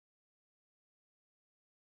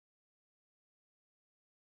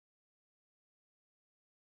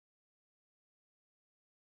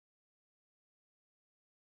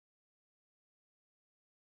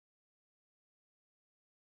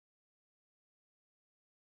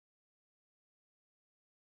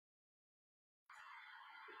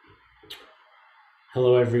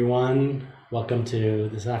Hello, everyone. Welcome to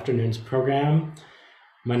this afternoon's program.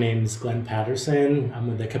 My name is Glenn Patterson. I'm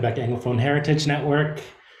with the Quebec Anglophone Heritage Network.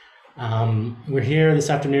 We're here this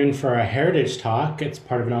afternoon for a heritage talk. It's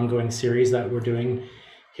part of an ongoing series that we're doing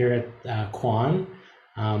here at QAHN.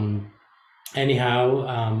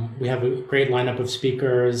 We have a great lineup of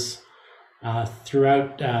speakers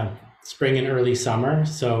throughout spring and early summer.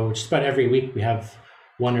 So just about every week we have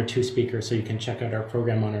one or two speakers, so you can check out our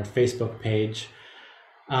program on our Facebook page.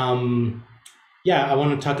 I want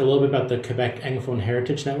to talk a little bit about the Quebec Anglophone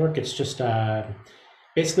Heritage Network. It's just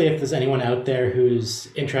basically if there's anyone out there who's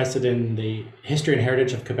interested in the history and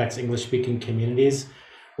heritage of Quebec's English-speaking communities,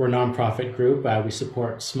 we're a nonprofit group. We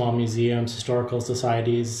support small museums, historical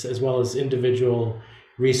societies, as well as individual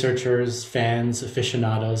researchers, fans,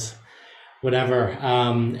 aficionados, whatever.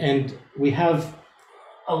 And we have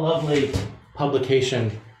a lovely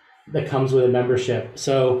publication that comes with a membership.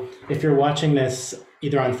 So if you're watching this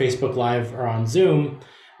either on Facebook Live or on Zoom,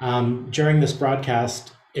 during this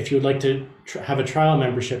broadcast, if you would like to have a trial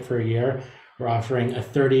membership for a year, we're offering a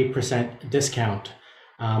 30% discount.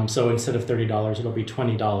 So instead of $30, it'll be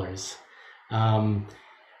 $20. I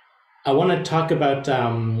want to talk about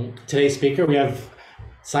today's speaker. We have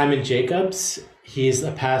Simon Jacobs. He's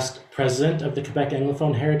a past president of the Quebec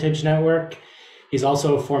Anglophone Heritage Network. He's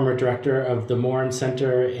also a former director of the Morrin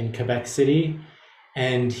Centre in Quebec City,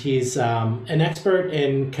 and he's an expert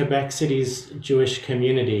in Quebec City's Jewish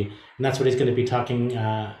community, and that's what he's going to be talking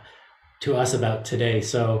to us about today.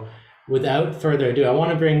 So without further ado, I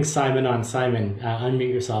want to bring Simon on. Simon,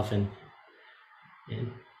 unmute yourself and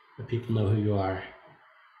let people know who you are.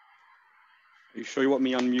 Are you sure you want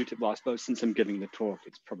me unmuted? Well, I suppose since I'm giving the talk,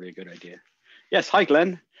 it's probably a good idea. Yes, hi,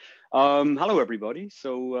 Glenn. Hello, everybody.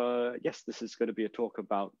 So yes, this is going to be a talk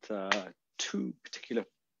about two particular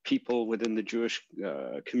people within the Jewish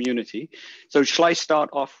community. So shall I start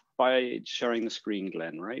off by sharing the screen,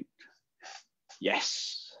 Glenn, right?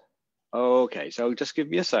 Yes. Okay, so just give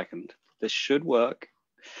me a second. This should work.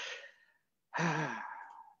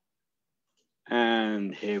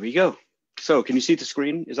 And here we go. So can you see the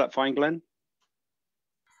screen? Is that fine, Glenn?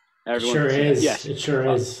 Everyone sure is. Yes, it sure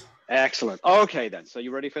is. Excellent. Okay, then. So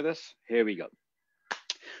you ready for this? Here we go.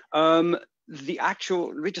 Let me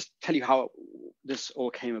just tell you how this all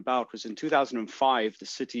came about. Was in 2005, the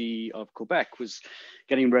city of Quebec was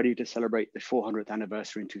getting ready to celebrate the 400th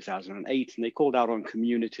anniversary in 2008, and they called out on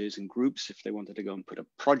communities and groups if they wanted to go and put a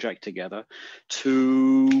project together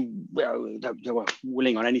to, well, they were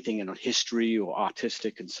willing on anything, on history or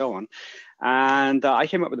artistic and so on. And I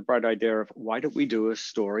came up with the bright idea of why don't we do a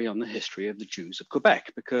story on the history of the Jews of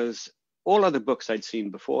Quebec? Because all other books I'd seen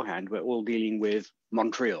beforehand were all dealing with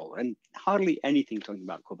Montreal and hardly anything talking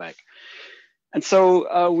about Quebec. And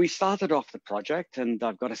so we started off the project, and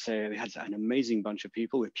I've got to say we had an amazing bunch of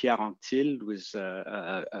people with Pierre Anctil, with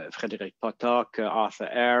Frédéric Pollack, Arthur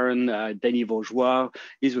Aaron, Denis Vaugeois.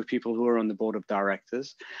 These were people who were on the board of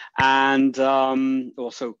directors and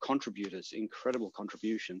also contributors, incredible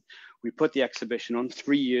contribution. We put the exhibition on,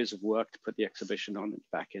 3 years of work to put the exhibition on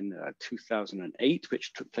back in 2008,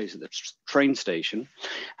 which took place at the train station.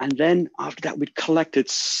 And then after that, we'd collected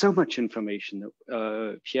so much information that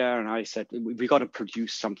Pierre and I said, we got to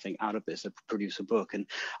produce something out of this, produce a book. And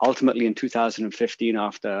ultimately in 2015,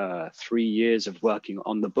 after 3 years of working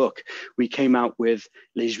on the book, we came out with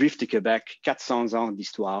Les Juifs de Québec, 400 ans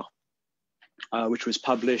d'histoire, which was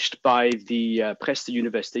published by the Presse de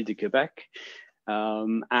l'Université de Québec. I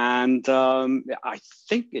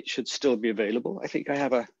think it should still be available. I think I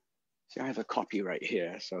have a copy right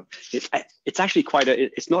here. So it's actually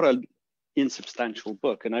it's not an insubstantial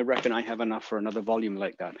book, and I reckon I have enough for another volume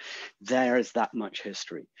like that. There is that much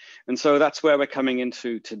history. And so that's where we're coming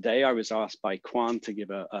into today. I was asked by Quan to give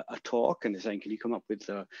a talk, and they're saying, can you come up with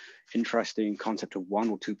the interesting concept of one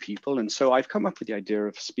or two people? And so I've come up with the idea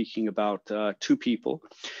of speaking about two people,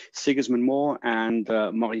 Sigismund Mohr and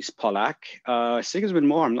Maurice Pollack. Sigismund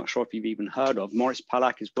Mohr, I'm not sure if you've even heard of. Maurice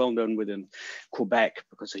Pollack is well known within Quebec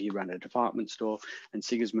because he ran a department store, and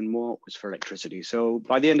Sigismund Mohr was for electricity. So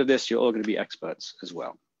by the end of this, you're all going to be experts as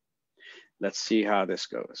well. Let's see how this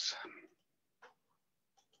goes.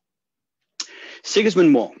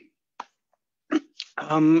 Sigismund Mohr.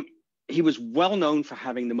 He was well known for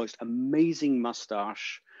having the most amazing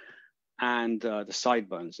mustache and the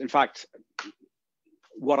sideburns. In fact,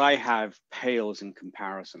 what I have pales in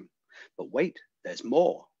comparison. But wait, there's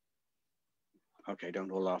more. Okay,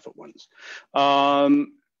 don't all laugh at once.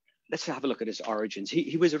 Let's have a look at his origins.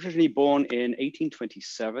 He was originally born in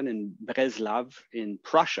 1827 in Breslau in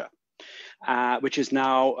Prussia, which is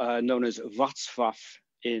now known as Wrocław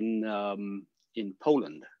in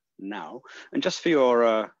Poland. now. And just for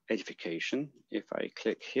your edification, if I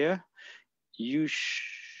click here, you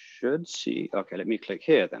should see, okay, let me click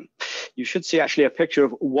here then. You should see actually a picture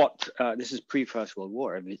of what, this is pre-First World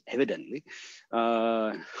War, evidently,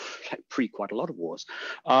 pre quite a lot of wars.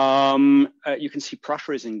 You can see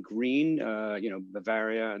Prussia is in green, you know,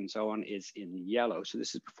 Bavaria and so on is in yellow. So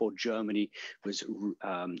this is before Germany was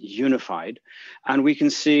unified. And we can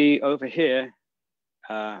see over here,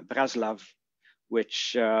 Břeclav,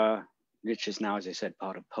 which is now, as I said,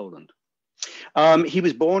 part of Poland. He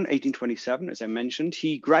was born 1827, as I mentioned.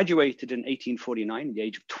 He graduated in 1849 at the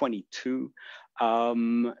age of 22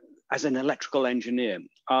 as an electrical engineer.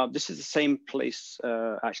 This is the same place,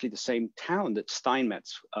 actually the same town that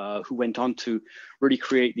Steinmetz, who went on to really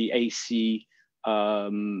create the AC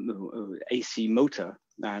motor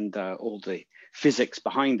and all the physics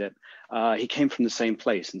behind it. He came from the same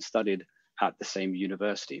place and studied at the same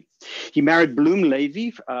university. He married Bloom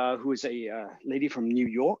Levy, who was a lady from New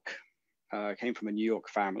York. Came from a New York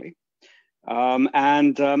family,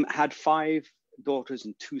 and had 5 daughters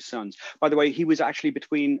and 2 sons. By the way, he was actually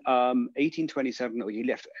between 1827, or he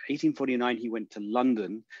left 1849, he went to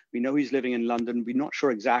London. We know he's living in London. We're not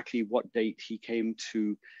sure exactly what date he came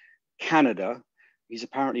to Canada. He's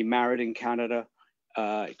apparently married in Canada.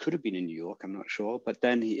 It could have been in New York, I'm not sure. But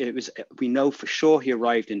then we know for sure he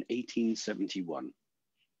arrived in 1871.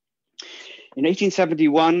 In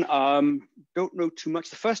 1871, don't know too much.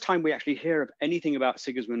 The first time we actually hear of anything about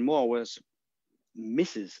Sigismund Mohr was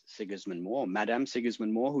Mrs. Sigismund Mohr, Madame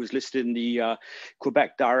Sigismund Mohr, who was listed in the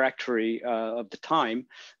Quebec directory of the time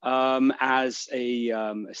as a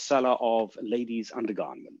seller of ladies'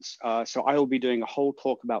 undergarments. So I will be doing a whole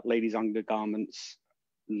talk about ladies' undergarments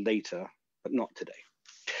later, but not today.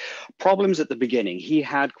 Problems at the beginning. He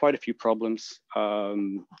had quite a few problems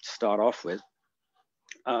to start off with.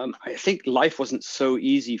 I think life wasn't so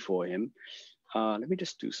easy for him. Let me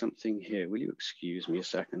just do something here. Will you excuse me a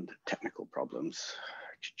second? Technical problems.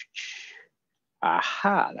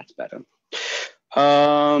 Aha, that's better.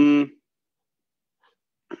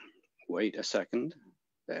 Wait a second.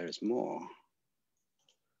 There's more.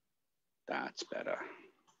 That's better.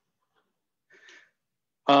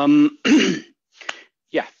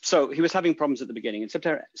 Yeah, so he was having problems at the beginning. In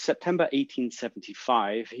September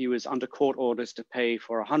 1875, he was under court orders to pay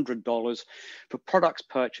for $100 for products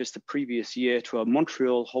purchased the previous year to a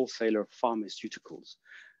Montreal wholesaler of pharmaceuticals.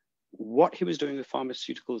 What he was doing with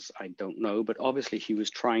pharmaceuticals, I don't know, but obviously he was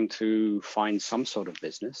trying to find some sort of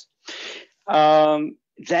business. Then,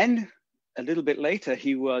 a little bit later,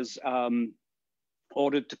 he was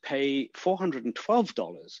ordered to pay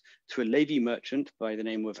 $412 to a Levy merchant by the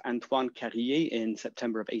name of Antoine Carrier in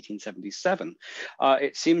September of 1877.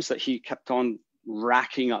 It seems that he kept on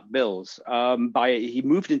racking up bills. He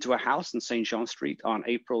moved into a house in St. Jean Street on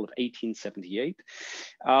April of 1878.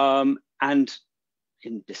 And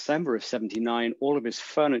in December of 79, all of his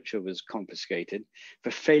furniture was confiscated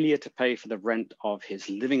for failure to pay for the rent of his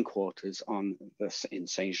living quarters in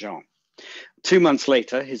St. Jean. 2 months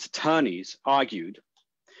later, his attorneys argued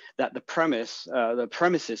that the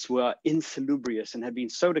premises were insalubrious and had been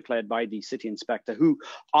so declared by the city inspector, who,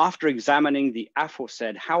 after examining the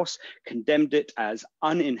aforesaid house, condemned it as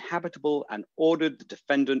uninhabitable and ordered the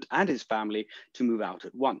defendant and his family to move out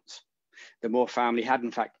at once. The Mohr family had,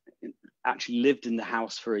 in fact, actually lived in the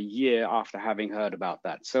house for a year after having heard about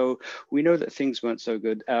that. So we know that things weren't so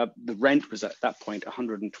good. The rent was at that point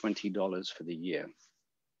 $120 for the year.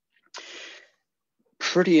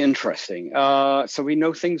 Pretty interesting. So we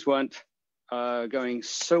know things weren't going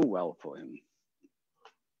so well for him.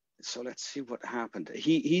 So let's see what happened.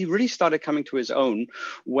 He really started coming to his own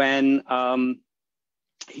when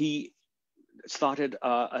he started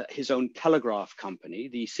his own telegraph company,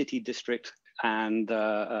 the City District and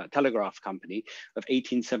Telegraph Company of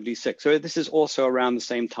 1876. So this is also around the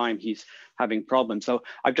same time he's having problems. So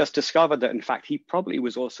I've just discovered that, in fact, he probably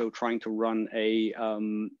was also trying to run a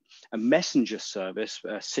messenger service,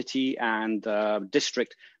 a city and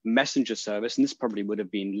district messenger service. And this probably would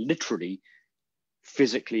have been literally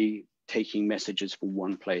physically taking messages from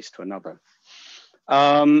one place to another.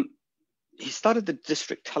 He started the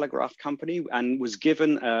District Telegraph Company and was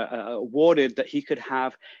given, awarded that he could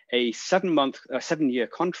have a 7-year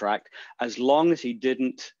contract as long as he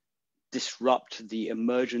didn't disrupt the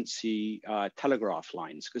emergency telegraph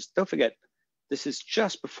lines. Because don't forget, this is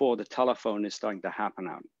just before the telephone is starting to happen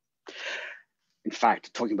out. In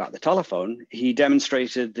fact, talking about the telephone, he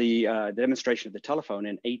demonstrated the demonstration of the telephone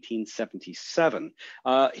in 1877.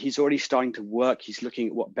 He's already starting to work. He's looking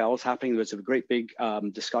at what Bell's happening. There was a great big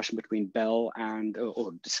discussion between Bell and,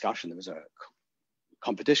 or discussion, there was a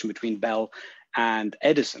competition between Bell and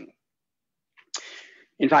Edison.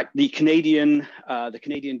 In fact, the Canadian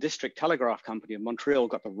District Telegraph Company of Montreal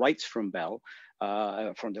got the rights from Bell,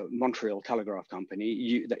 from the Montreal Telegraph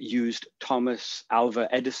Company, that used Thomas Alva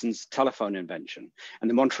Edison's telephone invention. And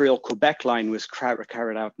the Montreal-Quebec line was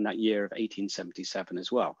carried out in that year of 1877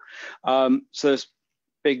 as well. So there's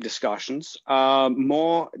big discussions.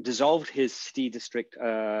 Mohr dissolved his city district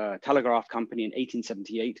telegraph company in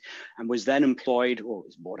 1878 and was then employed, or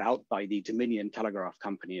was bought out by the Dominion Telegraph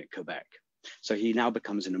Company at Quebec. So he now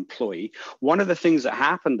becomes an employee. One of the things that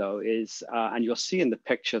happened, though, is, and you'll see in the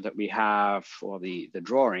picture that we have, or the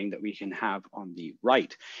drawing that we can have on the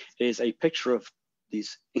right, is a picture of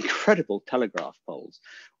these incredible telegraph poles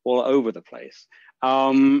all over the place.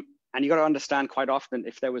 And you got to understand, quite often,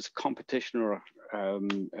 if there was competition or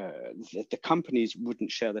the companies wouldn't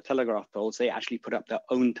share the telegraph poles, they actually put up their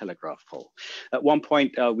own telegraph pole. At one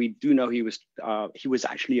point, we do know he was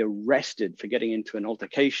actually arrested for getting into an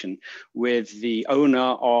altercation with the owner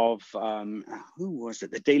of, who was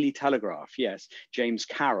it? The Daily Telegraph, yes, James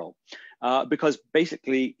Carroll, because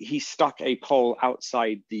basically he stuck a pole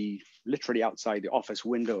outside literally outside the office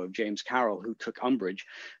window of James Carroll, who took umbrage,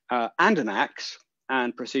 and an axe,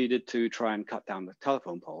 and proceeded to try and cut down the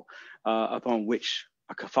telephone pole, upon which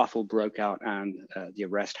a kerfuffle broke out and the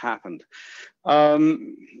arrest happened.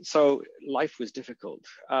 So life was difficult.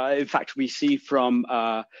 In fact, we see from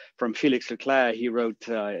Félix Leclerc, he wrote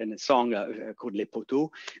in a song called Les Poteaux,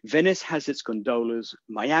 Venice has its gondolas,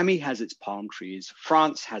 Miami has its palm trees,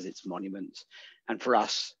 France has its monuments, and for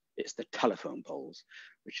us, it's the telephone poles,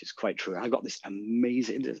 which is quite true. I got this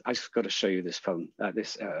amazing, I've got to show you this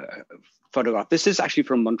photograph. This is actually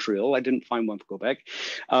from Montreal. I didn't find one for Quebec,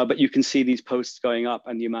 but you can see these posts going up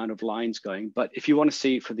and the amount of lines going. But if you want to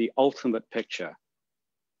see for the ultimate picture,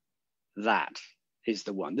 that is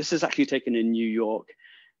the one. This is actually taken in New York.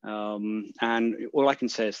 And all I can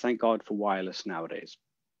say is thank God for wireless nowadays.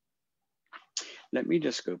 Let me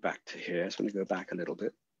just go back to here. I just want to go back a little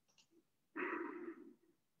bit.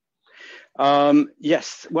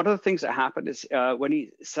 Yes, one of the things that happened is when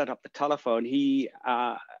he set up the telephone, he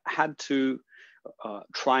had to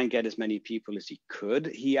try and get as many people as he could.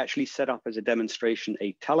 He actually set up as a demonstration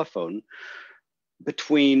a telephone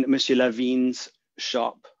between Monsieur Lavigne's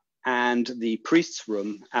shop and the priest's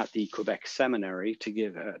room at the Quebec Seminary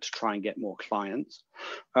to try and get more clients.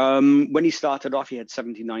 When he started off, he had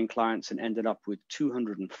 79 clients and ended up with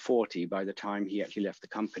 240 by the time he actually left the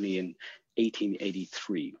company in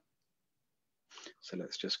 1883. So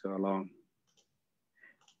let's just go along.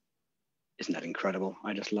 Isn't that incredible?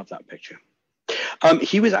 I just love that picture.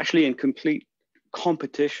 He was actually in complete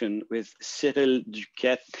competition with Cyril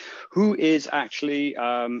Duquette, who is actually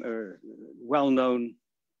well known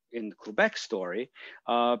in the Quebec story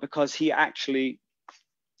because he actually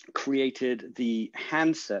created the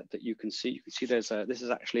handset that you can see. You can see this is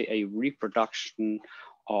actually a reproduction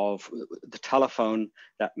of the telephone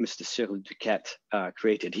that Mr. Cyril Duquette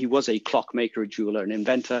created. He was a clockmaker, a jeweler, an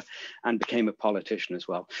inventor, and became a politician as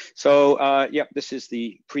well. So yeah, this is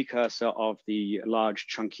the precursor of the large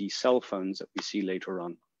chunky cell phones that we see later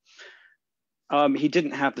on. He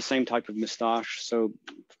didn't have the same type of moustache, so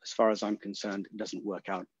as far as I'm concerned, it doesn't work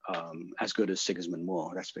out as good as Sigismund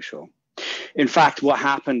Mohr, that's for sure. In fact, what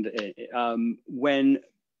happened when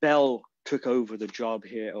Bell took over the job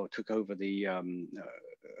here, or took over the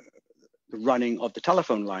running of the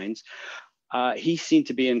telephone lines, he seemed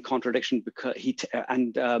to be in contradiction because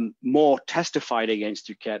Mohr testified against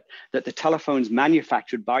Duquette that the telephones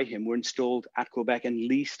manufactured by him were installed at Quebec and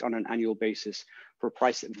leased on an annual basis for a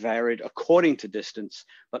price that varied according to distance,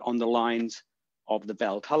 but on the lines of the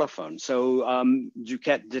Bell telephone. So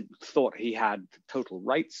Duquette thought he had total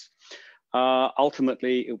rights.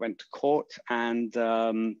 Ultimately, it went to court, and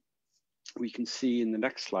we can see in the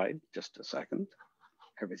next slide, just a second,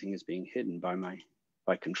 everything is being hidden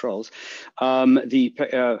by controls.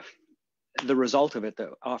 The result of it,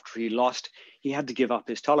 though, after he lost, he had to give up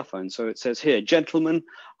his telephone. So it says here, gentlemen,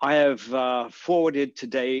 I have forwarded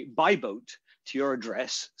today by boat to your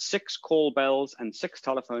address 6 call bells and 6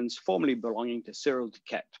 telephones formerly belonging to Cyril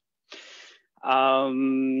Duquette.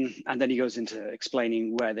 And then he goes into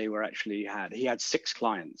explaining where they were actually he had 6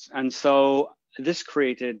 clients. And so this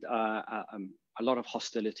created a lot of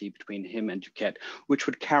hostility between him and Duquette, which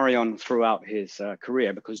would carry on throughout his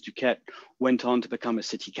career, because Duquette went on to become a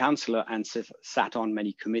city councillor and sat on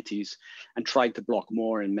many committees and tried to block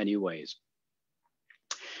Mohr in many ways.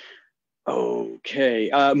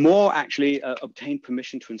 Okay, Mohr actually obtained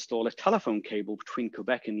permission to install a telephone cable between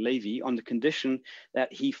Quebec and Lévis on the condition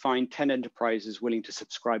that he find 10 enterprises willing to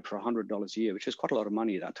subscribe for $100 a year, which is quite a lot of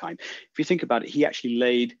money at that time. If you think about it, he actually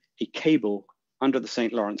laid a cable under the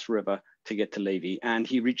St. Lawrence River to get to Lévis. And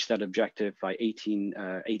he reached that objective by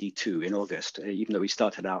 1882 in August, even though he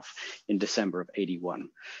started off in December of 81.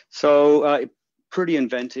 So pretty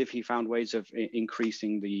inventive. He found ways of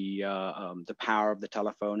increasing the power of the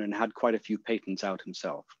telephone and had quite a few patents out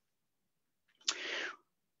himself.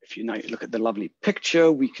 If you now look at the lovely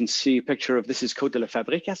picture, we can see a picture of, this is Côte de la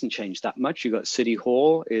Fabrique, hasn't changed that much. You've got City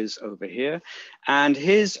Hall is over here. And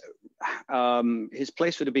his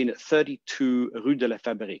place would have been at 32 Rue de la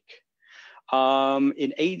Fabrique.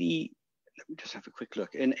 In 80, let me just have a quick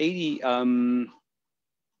look. In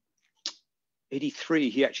 83,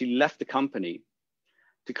 he actually left the company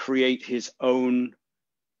to create his own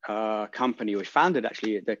company, which founded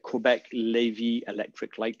actually the Quebec Lévis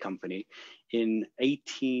Electric Light Company in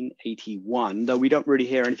 1881, though we don't really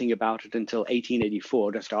hear anything about it until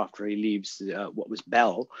 1884, just after he leaves what was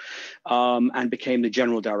Bell, and became the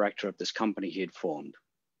general director of this company he had formed.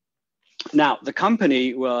 Now, the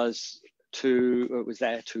company was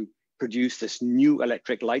there to produce this new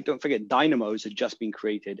electric light. Don't forget, dynamos had just been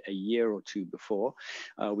created a year or two before.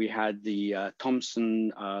 We had the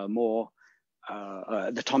Thomson Mohr,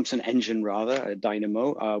 the Thomson engine rather, a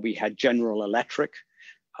dynamo. We had General Electric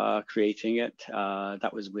creating it.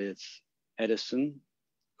 That was with Edison.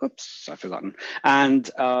 Oops, I've forgotten. And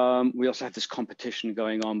we also had this competition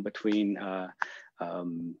going on between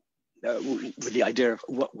with the idea of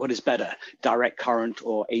what is better, direct current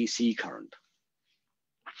or AC current.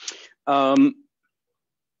 Let's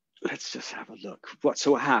just have a look.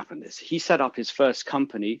 So what happened is he set up his first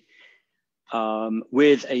company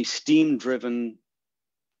with a steam-driven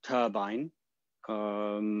turbine,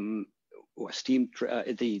 or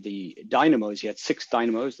the dynamos. He had 6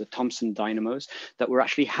 dynamos, the Thomson dynamos, that were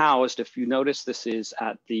actually housed. If you notice, this is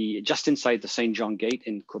at just inside the St. John Gate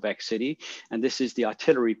in Quebec City, and this is the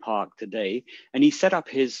artillery park today. And he set up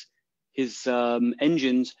his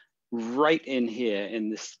engines right in here in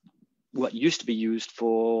this, what used to be used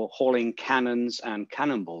for hauling cannons and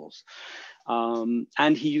cannonballs.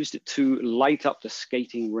 And he used it to light up the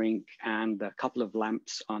skating rink and a couple of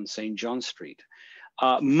lamps on St. John Street,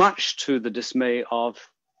 much to the dismay of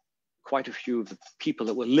quite a few of the people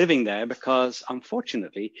that were living there, because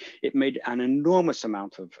unfortunately it made an enormous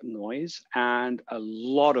amount of noise and a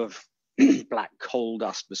lot of black coal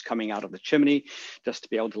dust was coming out of the chimney just to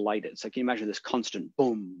be able to light it. So can you imagine this constant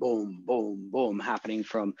boom, boom, boom, boom happening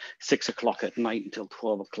from 6 o'clock at night until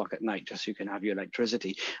 12 o'clock at night, just so you can have your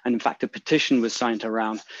electricity. And in fact, a petition was signed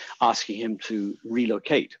around asking him to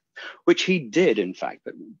relocate, which he did, in fact.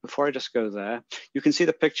 But before I just go there, you can see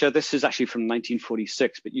the picture. This is actually from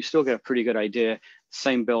 1946, but you still get a pretty good idea.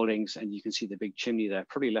 Same buildings, and you can see the big chimney there,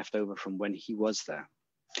 probably left over from when he was there.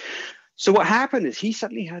 So what happened is he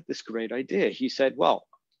suddenly had this great idea. He said, well,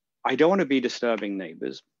 I don't want to be disturbing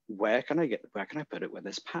neighbors. Where can I put it where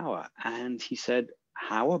there's power? And he said,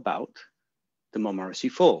 how about the Montmorency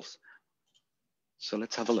Falls? So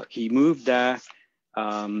let's have a look. He moved there.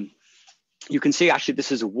 You can see actually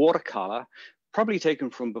this is a watercolor, probably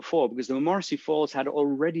taken from before, because the Montmorency Falls had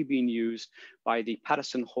already been used by the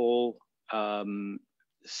Patterson Hall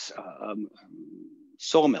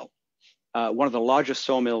sawmill. One of the largest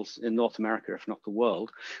sawmills in North America, if not the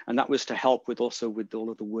world. And that was to help with all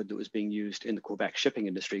of the wood that was being used in the Quebec shipping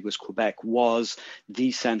industry, because Quebec was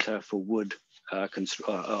the center for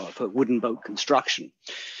for wooden boat construction.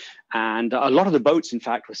 And a lot of the boats, in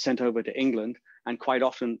fact, were sent over to England, and quite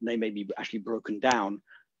often they may be actually broken down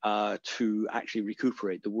to actually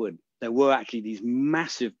recuperate the wood. There were actually these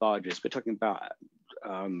massive barges. We're talking about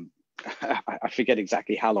I forget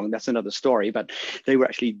exactly how long, that's another story, but they were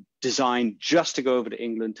actually designed just to go over to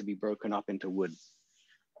England to be broken up into wood.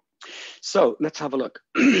 So let's have a look.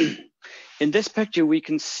 In this picture, we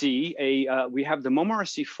can see we have the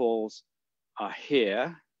Montmorency Falls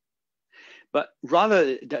here, but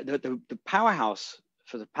rather the powerhouse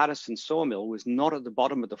for the Patterson sawmill was not at the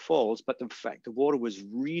bottom of the falls, but in fact, the water was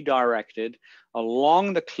redirected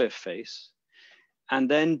along the cliff face, and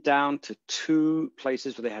then down to 2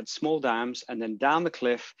 places where they had small dams, and then down the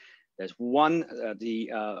cliff, there's one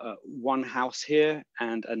house here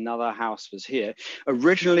and another house was here.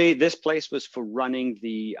 Originally, this place was for running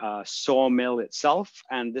the sawmill itself,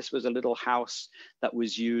 and this was a little house that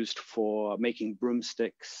was used for making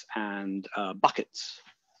broomsticks and buckets.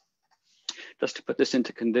 Just to put this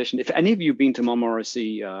into condition, if any of you have been to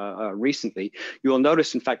Montmorency recently, you will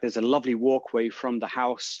notice, in fact, there's a lovely walkway from the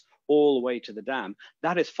house all the way to the dam.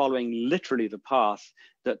 That is following literally the path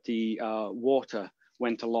that the water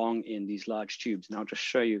went along in these large tubes. And I'll just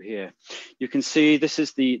show you here. You can see this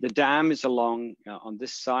is the dam is along on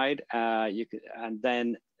this side, and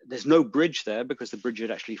then there's no bridge there because the bridge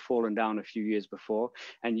had actually fallen down a few years before.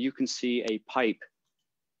 And you can see a pipe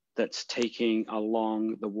that's taking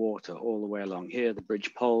along the water all the way along here, the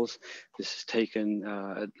bridge poles. This is taken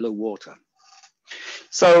at low water.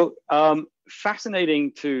 So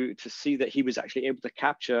fascinating to see that he was actually able to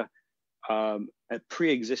capture a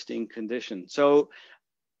pre-existing condition. So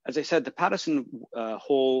as I said, the Patterson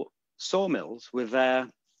Hall sawmills were there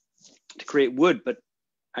to create wood, but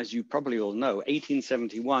as you probably all know,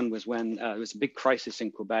 1871 was when there was a big crisis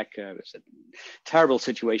in Quebec. It was a terrible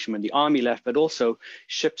situation when the army left, but also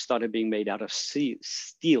ships started being made out of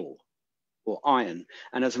steel or iron.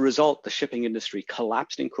 And as a result, the shipping industry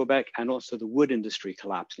collapsed in Quebec, and also the wood industry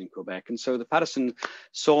collapsed in Quebec. And so the Patterson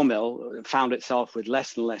sawmill found itself with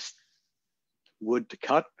less and less wood to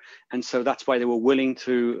cut. And so that's why they were willing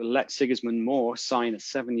to let Sigismund Mohr sign a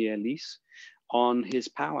 7-year lease on his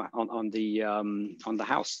power, on the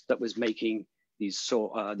house that was making these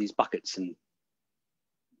buckets and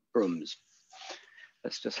brooms.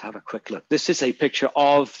 Let's just have a quick look. This is a picture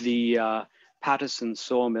of the Patterson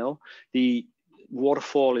sawmill. The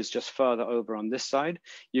waterfall is just further over on this side.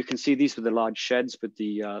 You can see these were the large sheds with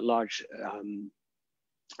the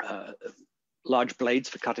large blades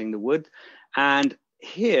for cutting the wood. And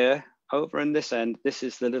here, over in this end, this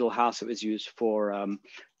is the little house that was used for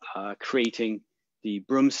creating the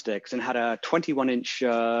broomsticks, and had a 21-inch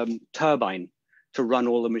turbine to run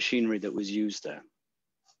all the machinery that was used there.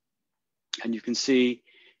 And you can see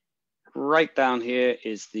right down here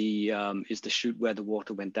is the chute where the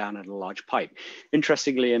water went down at a large pipe.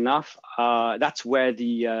 Interestingly enough, that's where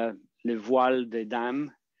the Le Voile des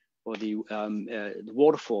Dames, or the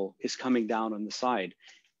waterfall, is coming down on the side.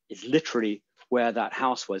 Is literally where that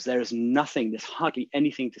house was. There is nothing, there's hardly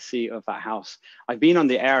anything to see of that house. I've been on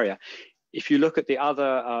the area. If you look at the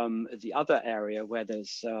other area where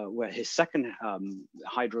there's where his second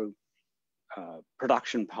hydro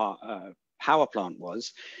production power plant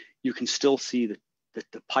was, you can still see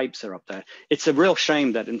that the pipes are up there. It's a real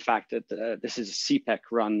shame that, in fact, that this is a CPEC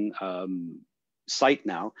run site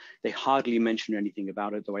now. They hardly mention anything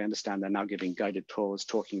about it, though I understand they're now giving guided tours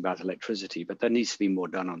talking about electricity, but there needs to be more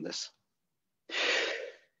done on this.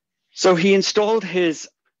 So he installed his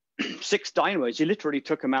 6 dynamos. He literally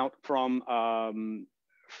took them out from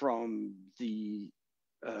the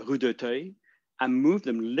Rue d'Auteuil and moved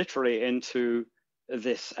them literally into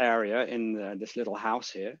this area in this little house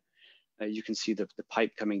here. You can see the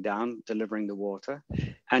pipe coming down, delivering the water.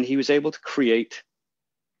 And he was able to create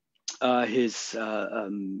his, I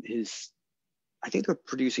think they're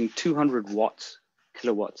producing 200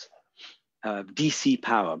 kilowatts DC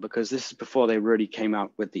power, because this is before they really came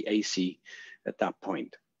out with the AC at that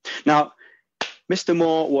point. Now, Mr.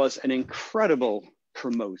 Mohr was an incredible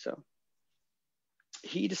promoter.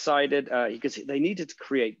 He decided, because they needed to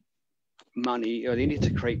create money, or they needed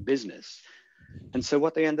to create business. And so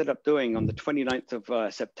what they ended up doing on the 29th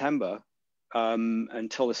of September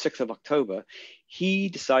until the 6th of October, he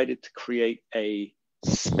decided to create a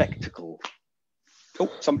spectacle.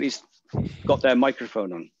 Oh, somebody's got their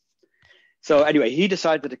microphone on. So anyway, he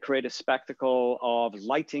decided to create a spectacle of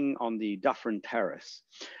lighting on the Dufferin Terrace.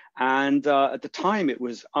 And at the time, it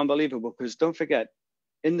was unbelievable, because don't forget,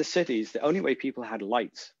 in the cities, the only way people had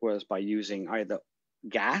lights was by using either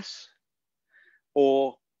gas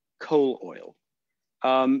or coal oil,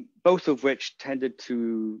 both of which tended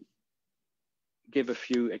to give a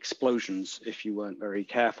few explosions if you weren't very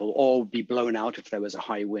careful, or be blown out if there was a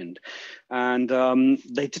high wind. And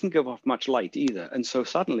they didn't give off much light either. And so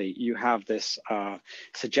suddenly you have this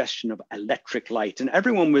suggestion of electric light, and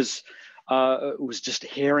everyone was just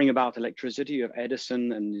hearing about electricity, of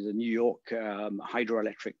Edison and the New York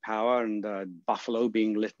hydroelectric power, and Buffalo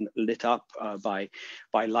being lit up by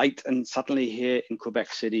light. And suddenly here in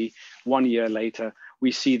Quebec City, 1 year later,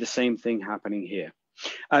 we see the same thing happening here.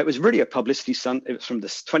 It was really a publicity stunt. It was from the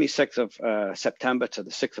 26th of September to the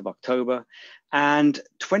 6th of October. And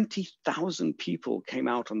 20,000 people came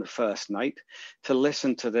out on the first night to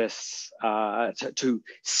listen to this, to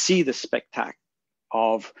see the spectacle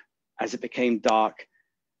of, as it became dark,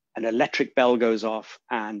 an electric bell goes off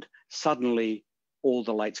and suddenly all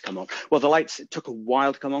the lights come on. Well, the lights, it took a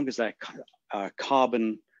while to come on because they're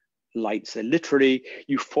carbon lights. They're literally,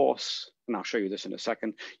 you force, and I'll show you this in a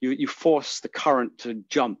second, you force the current to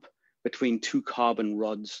jump between 2 carbon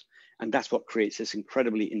rods, and that's what creates this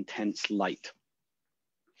incredibly intense light.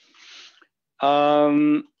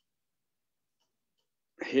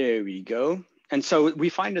 Here we go. And so we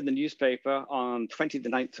find in the newspaper on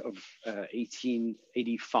 29th of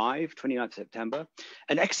 1885, 29th September,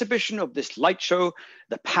 an exhibition of this light show,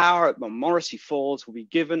 The Power at Montmorency Falls, will be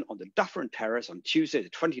given on the Dufferin Terrace on Tuesday, the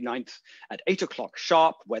 29th at 8 o'clock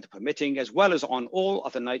sharp, weather permitting, as well as on all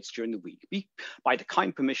other nights during the week. By the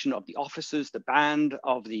kind permission of the officers, the band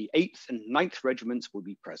of the 8th and 9th regiments will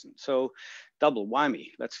be present. So double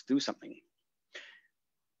whammy, let's do something.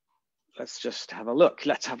 Let's just have a look.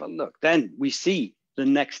 Let's have a look. Then we see the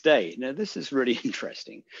next day. Now, this is really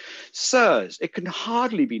interesting. Sirs, it can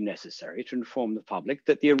hardly be necessary to inform the public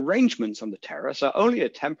that the arrangements on the terrace are only a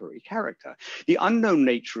temporary character. The unknown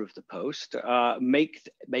nature of the post make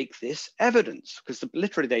this evidence, because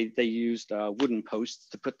literally they used wooden posts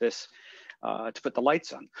to put this to put the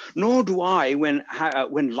lights on. Nor do I, when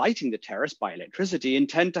lighting the terrace by electricity,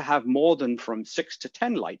 intend to have more than from 6 to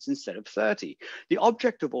 10 lights instead of 30. The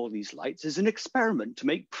object of all these lights is an experiment to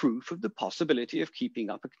make proof of the possibility of keeping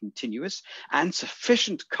up a continuous and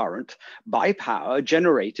sufficient current by power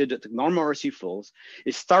generated at the Montmorency Falls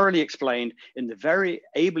is thoroughly explained in the very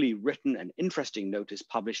ably written and interesting notice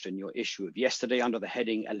published in your issue of yesterday under the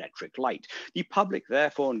heading Electric Light. The public,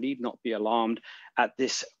 therefore, need not be alarmed at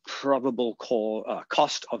this probable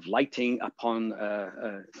cost of lighting upon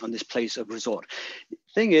on this place of resort.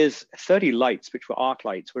 Thing is, 30 lights, which were arc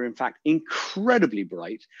lights, were in fact incredibly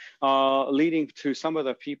bright, leading to some of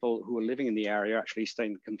the people who were living in the area actually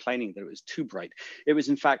complaining that it was too bright. It was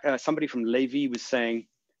in fact, somebody from Lévis was saying,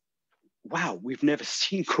 wow, we've never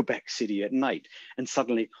seen Quebec City at night. And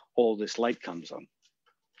suddenly all this light comes on.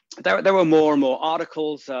 There were more and more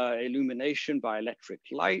articles, illumination by electric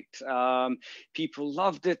light. People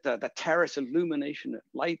loved it, the terrace illumination at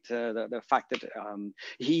light, the fact that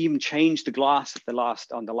he even changed the glass at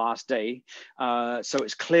on the last day. So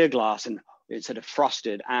it's clear glass and instead of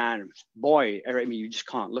frosted, and boy, I mean, you just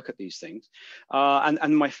can't look at these things.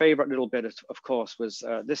 And my favorite little bit, of course, was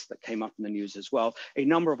this that came up in the news as well. A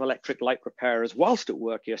number of electric light repairers, whilst at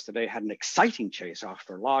work yesterday, had an exciting chase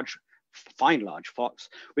after a fine large fox,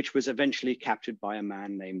 which was eventually captured by a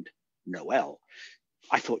man named Noel.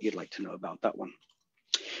 I thought you'd like to know about that one.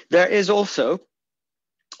 There is also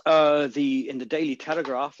in the Daily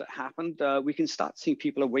Telegraph that happened, we can start seeing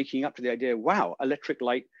people are waking up to the idea, wow, electric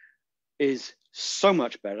light is so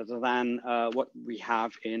much better than what we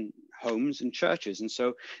have in homes and churches. And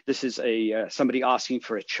so this is somebody asking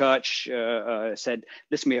for a church, said,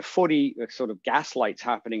 listen, we have 40 sort of gas lights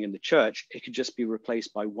happening in the church. It could just be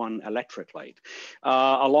replaced by one electric light.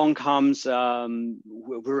 Along comes,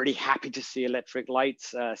 we're really happy to see electric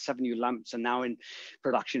lights. 7 new lamps are now in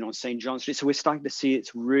production on St. John Street. So we're starting to see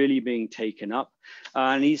it's really being taken up.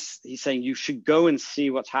 And he's saying you should go and see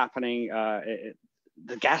what's happening.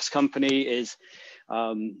 The gas company is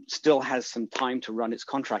still has some time to run its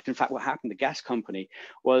contract. In fact, what happened, the gas company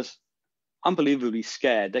was unbelievably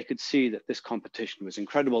scared. They could see that this competition was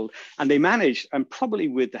incredible. And they managed, and probably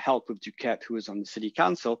with the help of Duquette, who was on the city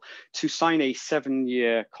council, to sign a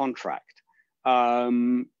 7-year contract.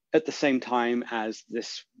 At the same time as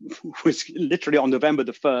this was literally on November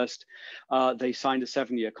the 1st, they signed a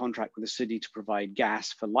 7-year contract with the city to provide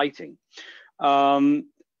gas for lighting. And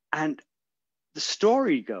the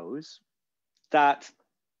story goes that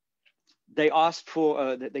they asked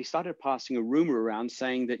for, they started passing a rumor around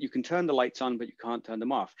saying that you can turn the lights on, but you can't turn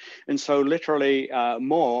them off. And so literally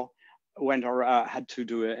Mohr had to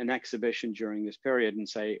do an exhibition during this period and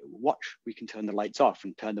say, watch, we can turn the lights off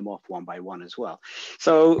and turn them off one by one as well.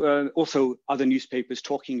 So also other newspapers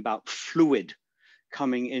talking about fluid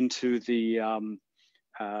coming into these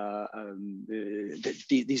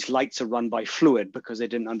lights are run by fluid because they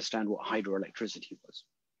didn't understand what hydroelectricity was.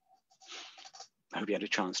 I hope you had a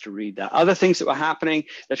chance to read that. Other things that were happening,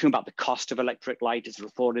 they're talking about the cost of electric light. It's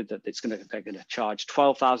reported that they're going to charge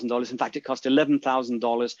 $12,000. In fact, it cost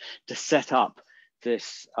 $11,000 to set up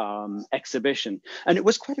this exhibition. And it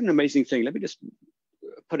was quite an amazing thing. Let me just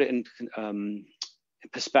put it in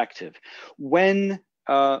perspective. When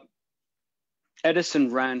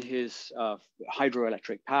Edison ran his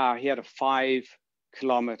hydroelectric power, he had a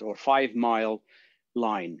 5-kilometer or 5-mile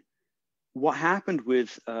line. What happened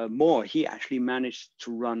with Mohr, he actually managed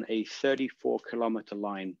to run a 34-kilometer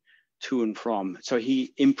line to and from. So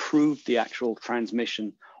he improved the actual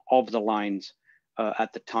transmission of the lines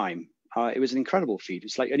at the time. It was an incredible feat.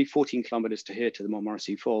 It's like only 14 kilometers to here to the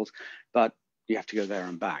Montmorency Falls, but you have to go there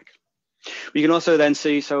and back. We can also then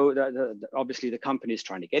see, so obviously the company is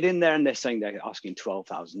trying to get in there, and they're saying they're asking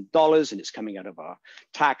 $12,000 and it's coming out of our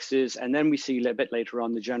taxes. And then we see a little bit later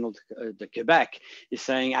on the Journal de Quebec is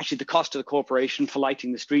saying actually the cost of the corporation for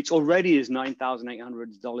lighting the streets already is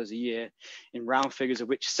 $9,800 a year in round figures, of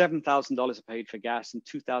which $7,000 are paid for gas and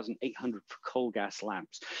 $2,800 for coal gas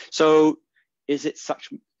lamps. So is it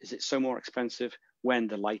so more expensive when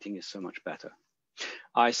the lighting is so much better?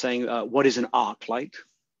 I'm saying, what is an arc light?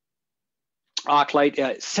 Arc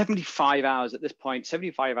light, 75 hours at this point,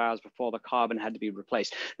 75 hours before the carbon had to be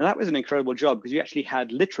replaced. Now that was an incredible job because you actually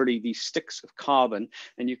had literally these sticks of carbon,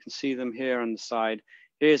 and you can see them here on the side.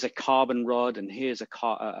 Here's a carbon rod, and here's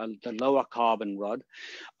the lower carbon rod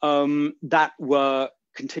that were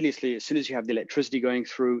continuously, as soon as you have the electricity going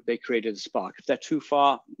through, they created a spark. If they're too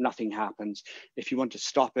far, nothing happens. If you want to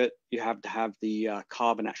stop it, you have to have the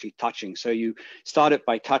carbon actually touching. So you start it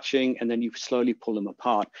by touching, and then you slowly pull them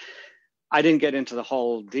apart. I didn't get into the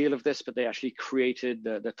whole deal of this, but they actually created,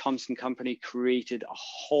 the Thomson company created a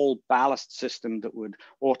whole ballast system that would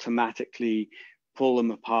automatically pull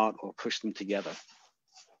them apart or push them together.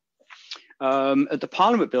 At the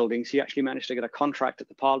Parliament buildings, he actually managed to get a contract at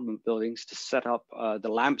the Parliament buildings to set up the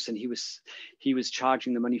lamps, and he was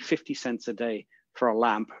charging the money 50 cents a day for a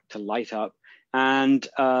lamp to light up. And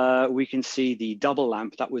we can see the double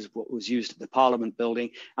lamp, that was what was used at the Parliament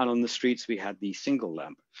building, and on the streets we had the single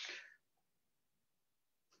lamp.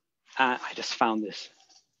 I just found this,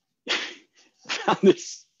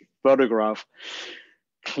 photograph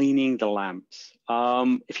cleaning the lamps.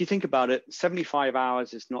 If you think about it, 75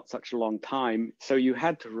 hours is not such a long time. So you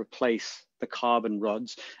had to replace the carbon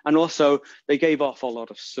rods. And also they gave off a lot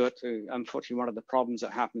of soot. Unfortunately, one of the problems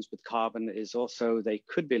that happens with carbon is also they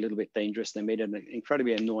could be a little bit dangerous. They made an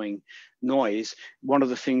incredibly annoying noise. One of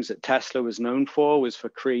the things that Tesla was known for was for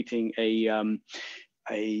creating a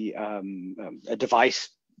device,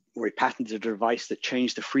 or he patented a device that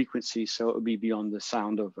changed the frequency so it would be beyond the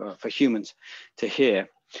sound of for humans to hear.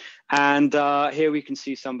 And here we can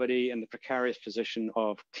see somebody in the precarious position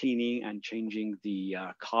of cleaning and changing the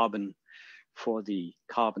carbon for the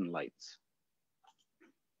carbon lights.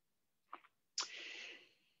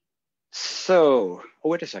 So, oh,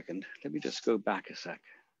 wait a second. Let me just go back a sec.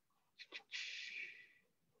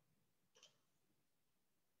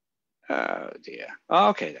 Oh dear.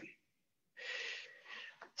 Okay then.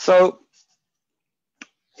 So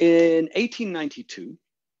in 1892,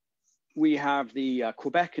 we have the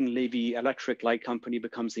Quebec and Lévis Electric Light Company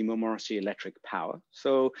becomes the Montmorency Electric Power.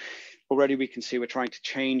 So already we can see we're trying to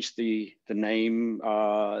change the name,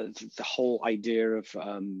 the whole idea of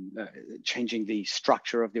changing the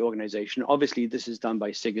structure of the organization. Obviously, this is done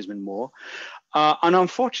by Sigismund Mohr. And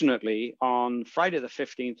unfortunately, on Friday the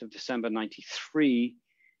 15th of December, 93,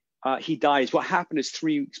 he dies. What happened is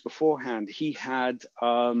 3 weeks beforehand, he had,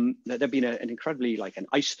 there'd been an incredibly, like an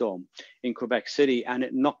ice storm in Quebec City, and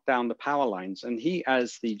it knocked down the power lines. And he,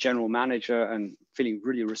 as the general manager and feeling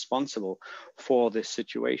really responsible for this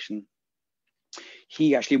situation,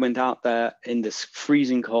 he actually went out there in this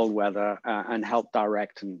freezing cold weather and helped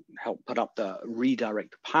direct and help put up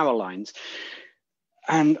redirect the power lines.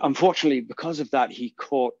 And unfortunately, because of that, he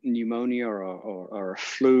caught pneumonia or a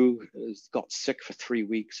flu, got sick for 3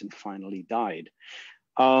 weeks and finally died.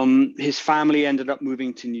 His family ended up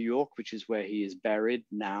moving to New York, which is where he is buried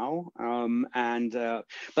now.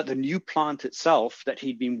 But the new plant itself that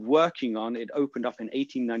he'd been working on, it opened up in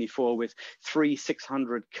 1894 with 3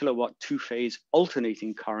 600 kilowatt two-phase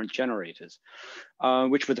alternating current generators,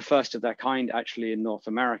 which were the first of their kind actually in North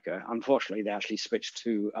America. Unfortunately, they actually switched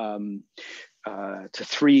to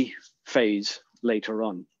 3-phase later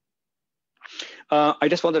on. I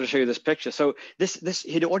just wanted to show you this picture. So this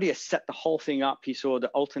he'd already set the whole thing up. He saw the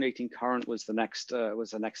alternating current was the next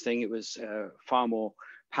thing. It was far more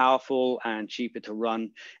powerful and cheaper to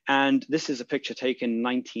run. And this is a picture taken in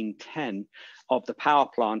 1910 of the power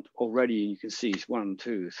plant already. You can see 1,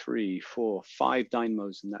 2, 3, 4, 5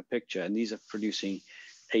 dynamos in that picture, and these are producing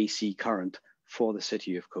AC current for the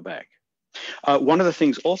city of Quebec. One of the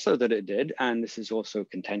things also that it did, and this is also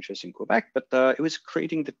contentious in Quebec, but it was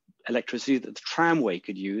creating the electricity that the tramway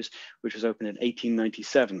could use, which was opened in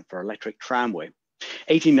 1897 for electric tramway.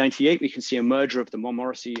 1898, we can see a merger of the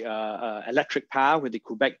Montmorency Electric Power with the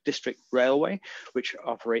Quebec District Railway, which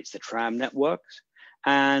operates the tram networks,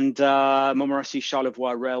 and Montmorency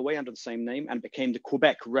Charlevoix Railway under the same name, and became the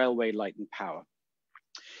Quebec Railway Light and Power.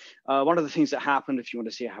 One of the things that happened, if you want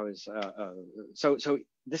to see how his, so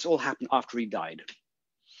this all happened after he died.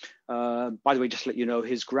 By the way, just to let you know,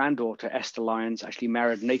 his granddaughter, Esther Lyons, actually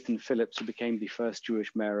married Nathan Phillips, who became the first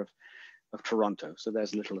Jewish mayor of Toronto. So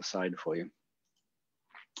there's a little aside for you.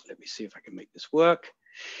 Let me see if I can make this work.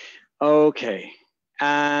 Okay,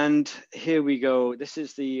 and here we go. This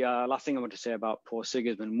is the last thing I want to say about poor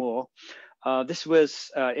Sigismund Mohr. This was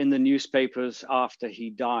in the newspapers after he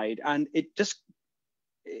died, and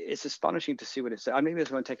it's astonishing to see what it said. Maybe I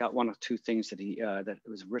just want to take out one or two things that that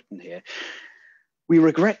was written here. We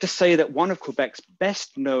regret to say that one of Quebec's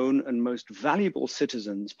best known and most valuable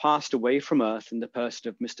citizens passed away from earth in the person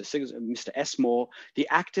of Mr. S. Mohr, the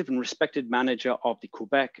active and respected manager of the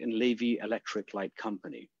Quebec and Lévis Electric Light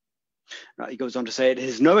Company. He goes on to say, it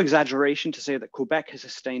is no exaggeration to say that Quebec has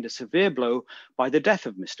sustained a severe blow by the death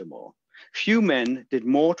of Mr. Mohr. Few men did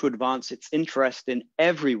more to advance its interest in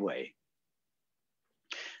every way.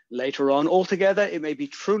 Later on, altogether, it may be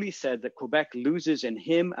truly said that Quebec loses in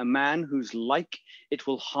him a man whose like it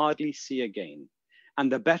will hardly see again,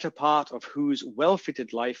 and the better part of whose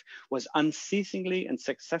well-fitted life was unceasingly and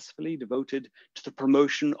successfully devoted to the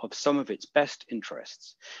promotion of some of its best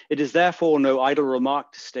interests. It is therefore no idle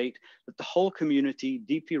remark to state that the whole community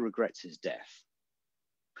deeply regrets his death.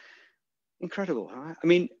 Incredible, huh? I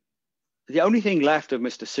mean, the only thing left of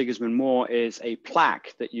Mr. Sigismund Mohr is a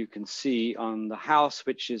plaque that you can see on the house,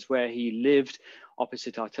 which is where he lived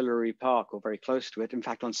opposite Artillery Park, or very close to it. In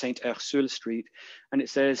fact, on Saint Ursule Street. And it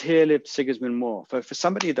says, here lived Sigismund Mohr. For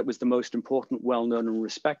somebody that was the most important, well-known and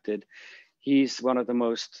respected, he's one of the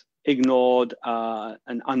most ignored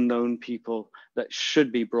and unknown people that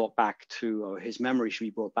should be brought back to, or his memory should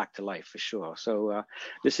be brought back to life for sure. So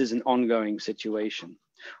this is an ongoing situation.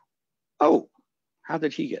 Oh, how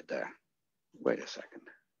did he get there? Wait a second.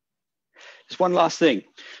 Just one last thing.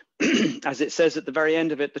 As it says at the very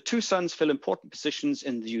end of it, the two sons fill important positions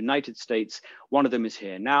in the United States. One of them is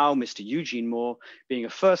here now, Mr. Eugene Mohr, being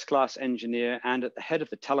a first-class engineer and at the head of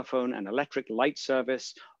the telephone and electric light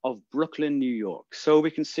service of Brooklyn, New York. So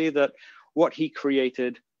we can see that what he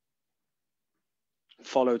created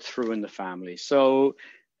followed through in the family. So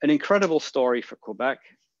an incredible story for Quebec.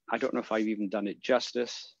 I don't know if I've even done it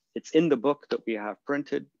justice. It's in the book that we have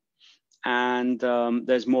printed. And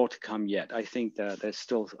there's more to come yet. I think that there's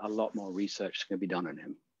still a lot more research that's going to be done on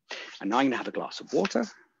him. And now I'm going to have a glass of water.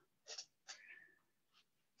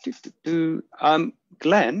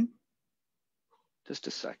 Glenn, just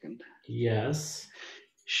a second. Yes.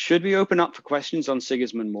 Should we open up for questions on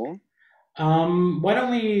Sigismund Mohr? Why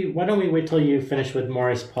don't we wait till you finish with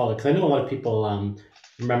Maurice Pollack? Because I know a lot of people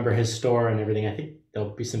remember his story and everything. I think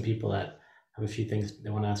there'll be some people that have a few things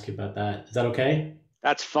they want to ask you about that. Is that okay?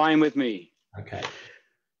 That's fine with me. Okay.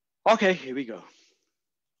 Okay, here we go.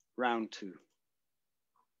 Round two.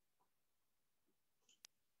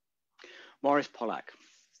 Maurice Pollack,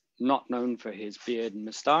 not known for his beard and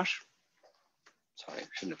moustache. Sorry, I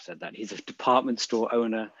shouldn't have said that. He's a department store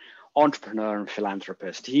owner, entrepreneur, and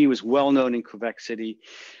philanthropist. He was well known in Quebec City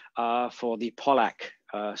for the Pollack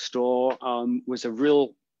store, was a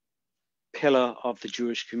real pillar of the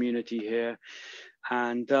Jewish community here.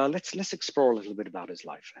 And let's explore a little bit about his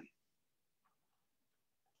life then.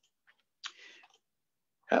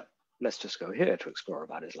 Let's just go here to explore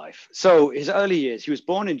about his life. So his early years, he was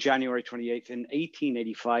born in January 28th in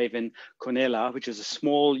 1885 in Konela, which is a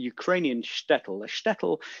small Ukrainian shtetl. A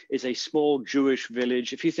shtetl is a small Jewish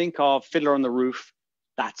village. If you think of Fiddler on the Roof,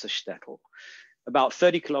 that's a shtetl. About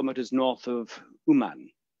 30 kilometers north of Uman.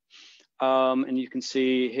 And you can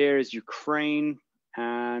see here is Ukraine,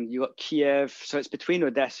 and you got Kiev. So it's between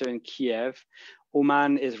Odessa and Kiev.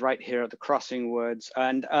 Uman is right here at the crossing words.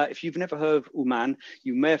 And if you've never heard of Uman,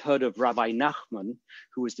 you may have heard of Rabbi Nachman,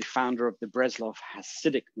 who was the founder of the Breslov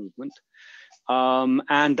Hasidic movement.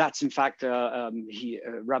 And that's in fact,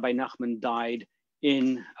 Rabbi Nachman died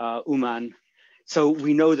in Uman. So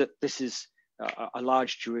we know that this is a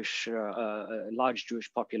large Jewish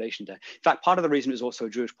population there. In fact, part of the reason it was also a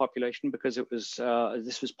Jewish population because it was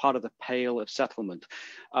this was part of the Pale of Settlement.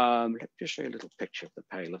 Let me just show you a little picture of the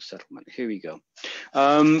Pale of Settlement. Here we go.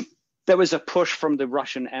 There was a push from the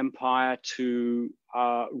Russian Empire to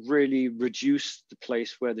really reduce the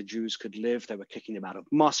place where the Jews could live. They were kicking them out of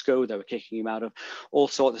Moscow. They were kicking them out of all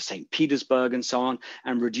sorts of St. Petersburg and so on,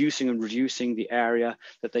 and reducing the area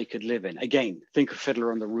that they could live in. Again, think of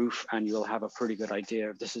Fiddler on the Roof and you'll have a pretty good idea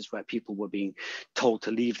of this is where people were being told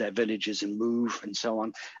to leave their villages and move and so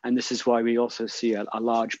on. And this is why we also see a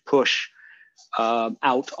large push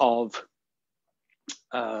out of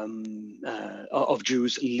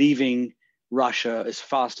Jews leaving Russia as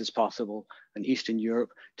fast as possible and Eastern Europe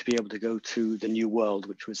to be able to go to the New World,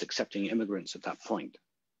 which was accepting immigrants at that point.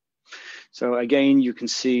 So again, you can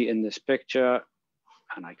see in this picture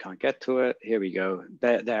and I can't get to it. Here we go.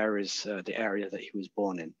 There is the area that he was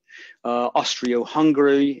born in.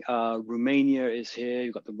 Austro-Hungary, Romania is here.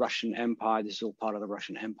 You've got the Russian Empire. This is all part of the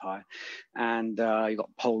Russian Empire. And you've got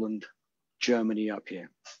Poland, Germany up here.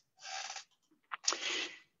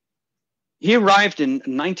 He arrived in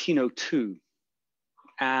 1902.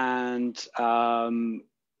 And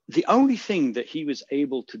the only thing that he was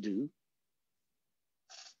able to do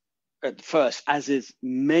at first, as is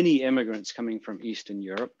many immigrants coming from Eastern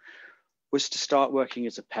Europe, was to start working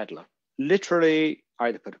as a peddler. Literally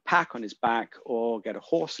either put a pack on his back or get a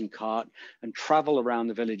horse and cart and travel around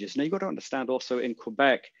the villages. Now you've got to understand also in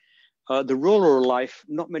Quebec, the rural life,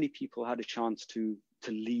 not many people had a chance to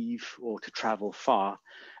leave or to travel far.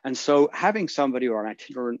 And so having somebody or an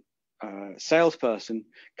itinerant salesperson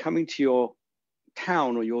coming to your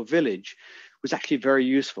town or your village was actually very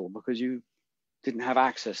useful because you didn't have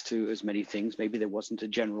access to as many things. Maybe there wasn't a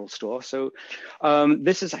general store. So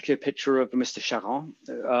this is actually a picture of Mr. Charon.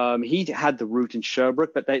 He had the route in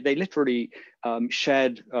Sherbrooke, but they literally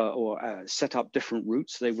shared or set up different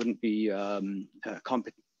routes. They wouldn't be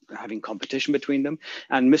having competition between them.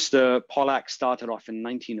 And Mr. Pollack started off in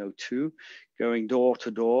 1902, going door to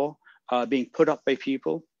door, being put up by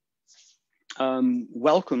people,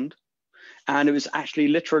 welcomed. And it was actually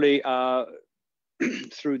literally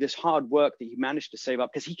through this hard work that he managed to save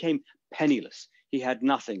up, because he came penniless. He had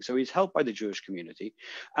nothing. So he's helped by the Jewish community.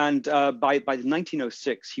 And by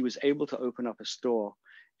 1906, he was able to open up a store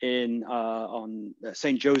on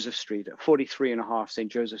St. Joseph Street, 43.5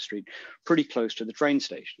 St. Joseph Street, pretty close to the train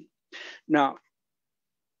station. Now,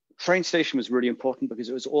 train station was really important because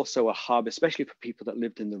it was also a hub, especially for people that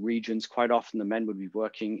lived in the regions. Quite often the men would be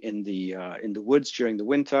working in the woods during the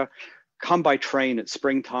winter, come by train at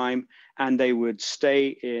springtime, and they would stay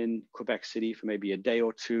in Quebec City for maybe a day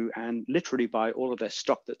or two and literally buy all of their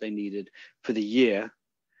stock that they needed for the year,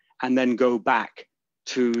 and then go back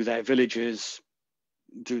to their villages,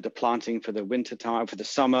 do the planting for the winter time, for the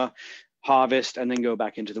summer, harvest, and then go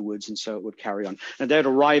back into the woods. And so it would carry on. And they'd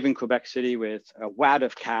arrive in Quebec City with a wad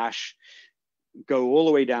of cash, go all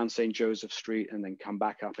the way down St. Joseph Street, and then come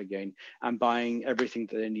back up again and buying everything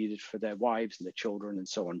that they needed for their wives and their children and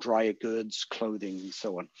so on, dry goods, clothing, and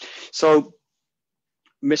so on. So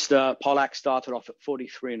Mr. Pollack started off at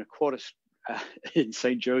 43.25 in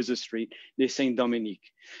St. Joseph Street near St.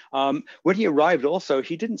 Dominique. When he arrived also,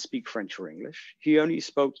 he didn't speak French or English. He only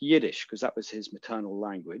spoke Yiddish because that was his maternal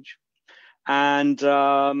language. And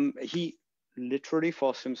he literally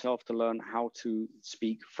forced himself to learn how to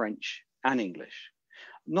speak French and English.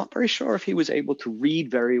 I'm not very sure if he was able to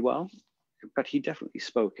read very well, but he definitely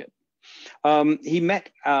spoke it. He met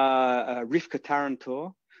Rivka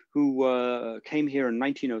Tarantor, who came here in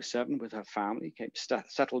 1907 with her family,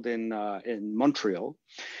 settled in Montreal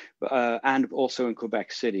and also in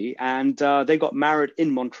Quebec City. And they got married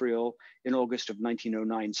in Montreal in August of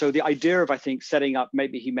 1909. So the idea of, I think, setting up,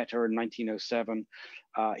 maybe he met her in 1907.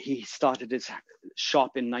 He started his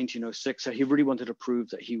shop in 1906. So he really wanted to prove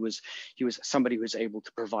that he was somebody who was able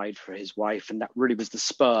to provide for his wife. And that really was the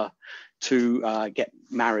spur to get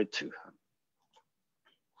married to her.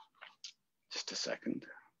 Just a second.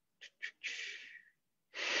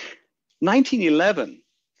 1911,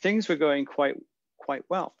 things were going quite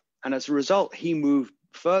well. And as a result, he moved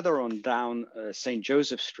further on down St.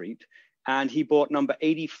 Joseph Street, and he bought number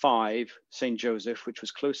 85 St. Joseph, which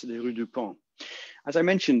was close to the Rue du Pont. As I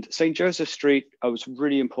mentioned, St. Joseph Street was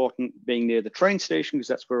really important, being near the train station, because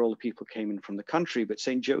that's where all the people came in from the country. But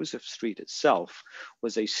St. Joseph Street itself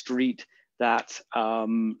was a street that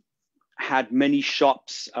had many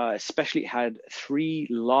shops, especially had 3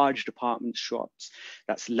 large department shops.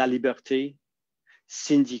 That's La Liberté,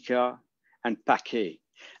 Syndicat, and Paquet.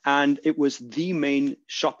 And it was the main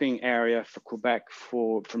shopping area for Quebec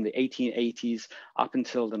from the 1880s up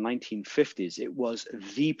until the 1950s. It was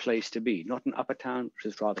the place to be, not in Upper Town, which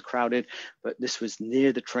was rather crowded, but this was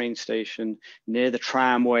near the train station, near the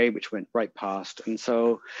tramway, which went right past. And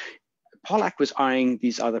so Pollack was eyeing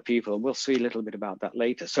these other people, and we'll see a little bit about that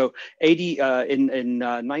later. So in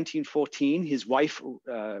 1914, his wife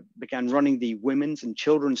began running the women's and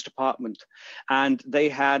children's department, and they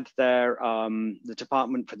had the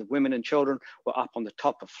department for the women and children were up on the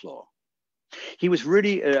top of floor. He was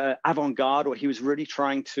really avant-garde, or he was really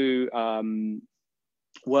trying to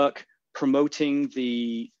work promoting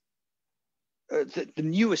the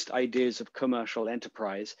newest ideas of commercial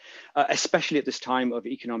enterprise, especially at this time of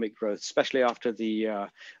economic growth, especially after the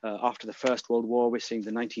First World War. We're seeing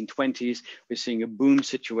the 1920s, we're seeing a boom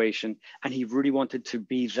situation, and he really wanted to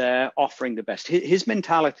be there offering the best. His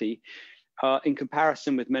mentality, in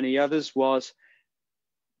comparison with many others, was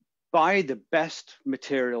buy the best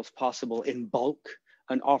materials possible in bulk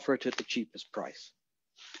and offer it at the cheapest price.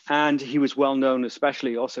 And he was well known,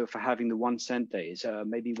 especially also for having the 1 cent days,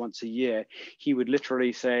 maybe once a year. He would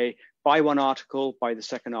literally say, buy one article, buy the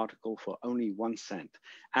second article for only 1 cent.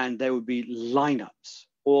 And there would be lineups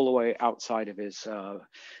all the way outside of his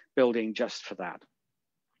building just for that.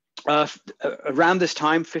 Around this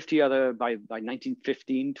time, 50 other, by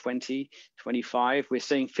 1915, 20, 25, we're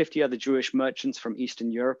seeing 50 other Jewish merchants from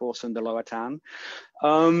Eastern Europe, also in the Lower Town.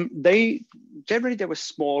 They were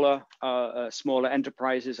smaller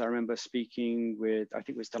enterprises. I remember speaking with, I think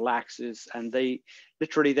it was the Laxes, and they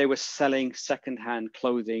were selling secondhand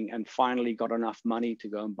clothing and finally got enough money to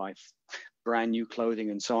go and buy brand new clothing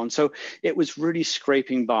and so on. So it was really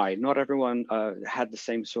scraping by. Not everyone had the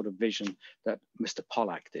same sort of vision that Mr.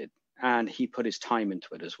 Pollack did, and he put his time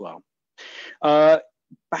into it as well.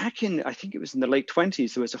 Back in, I think it was in the late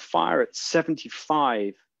 20s, there was a fire at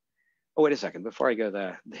 75. Oh, wait a second, before I go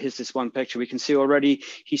there, here's this one picture. We can see already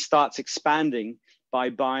he starts expanding by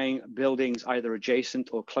buying buildings either adjacent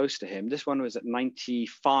or close to him. This one was at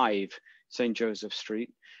 95 St. Joseph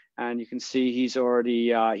Street. And you can see he's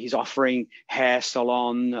already, he's offering hair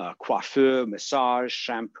salon, coiffure, massage,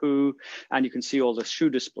 shampoo, and you can see all the shoe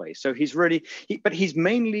displays. So he's really, but he's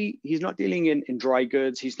not dealing in dry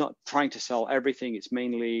goods. He's not trying to sell everything. It's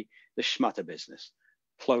mainly the schmutter business,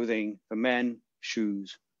 clothing for men,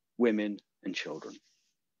 shoes, women, and children.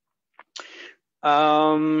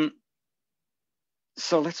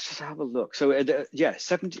 So let's just have a look. So yeah,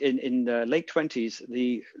 in the late 20s,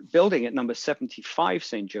 the building at number 75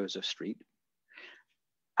 St. Joseph Street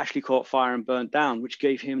actually caught fire and burnt down, which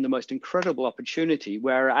gave him the most incredible opportunity.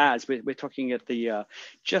 Whereas we're talking at the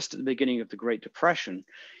just at the beginning of the Great Depression,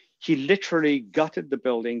 he literally gutted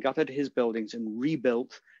his buildings and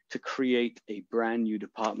rebuilt to create a brand new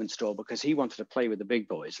department store because he wanted to play with the big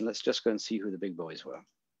boys. And let's just go and see who the big boys were.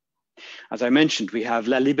 As I mentioned, we have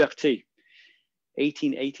La Liberté.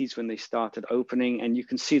 1880s when they started opening, and you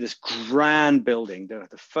can see this grand building, the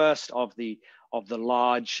first of the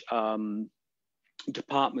large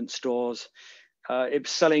department stores. It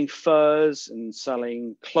was selling furs and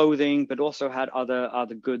selling clothing, but also had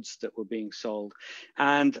other goods that were being sold.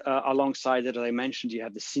 And alongside it, as I mentioned, you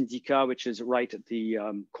have the Syndicat, which is right at the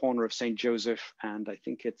corner of St. Joseph, and I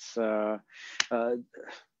think it's, of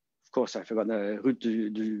course, I forgot the Rue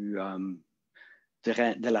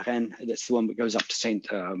de la Reine. That's the one that goes up to Saint.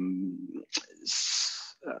 Oh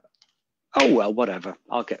well, whatever.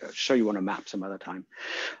 I'll show you on a map some other time.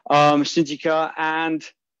 Syndicat, and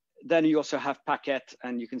then you also have Paquette,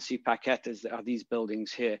 and you can see Paquette are these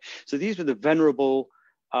buildings here. So these were the venerable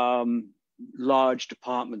large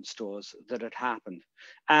department stores that had happened.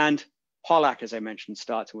 And Pollack, as I mentioned,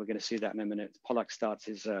 starts, and we're going to see that in a minute. Pollack starts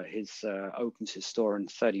opens his store in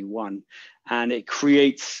 31, and it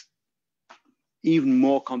creates even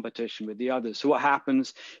more competition with the others. So what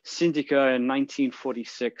happens? Syndicat in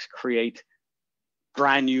 1946 create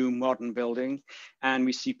brand new modern building, and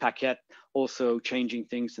we see Paquette also changing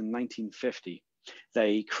things in 1950.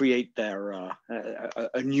 They create their a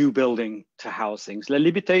new building to house things. La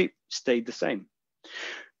Liberté stayed the same.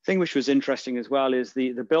 Thing which was interesting as well is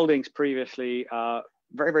the buildings previously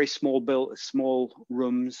very, very small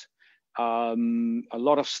rooms, a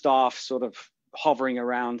lot of staff sort of hovering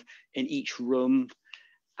around in each room.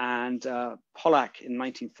 And Pollack in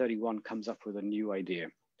 1931 comes up with a new idea.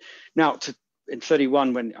 Now, in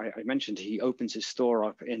 31, when I mentioned he opens his store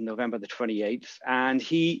up in November the 28th, and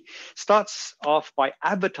he starts off by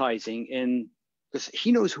advertising because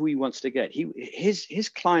he knows who he wants to get. His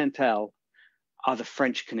clientele are the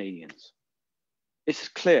French Canadians. It's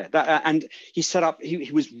clear that, and he set up,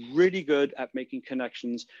 he was really good at making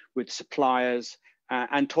connections with suppliers,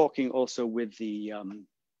 and talking also with the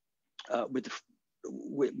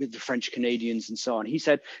French Canadians and so on. He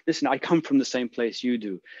said, listen, I come from the same place you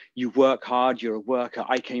do. You work hard, you're a worker.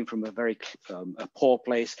 I came from a very a poor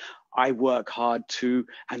place. I work hard too,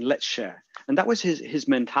 and let's share. And that was his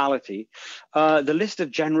mentality. The list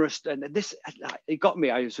of generous, and this, it got me.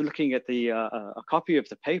 I was looking at a copy of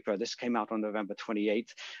the paper. This came out on November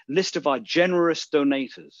 28th. List of our generous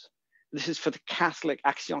donators. This is for the Catholic,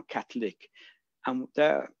 Action Catholique. And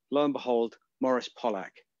there, lo and behold, Maurice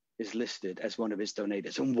Pollack is listed as one of his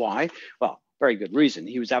donators. And why? Well, very good reason.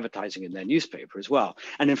 He was advertising in their newspaper as well.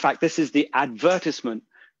 And in fact, this is the advertisement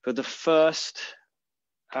for the first,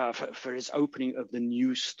 for his opening of the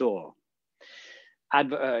new store.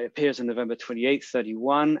 appears on November 28th,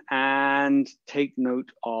 31, and take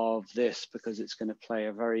note of this because it's going to play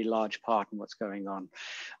a very large part in what's going on.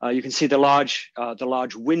 You can see the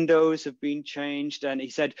large windows have been changed, and he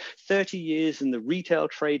said 30 years in the retail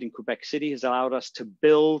trade in Quebec City has allowed us to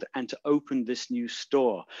build and to open this new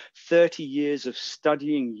store. 30 years of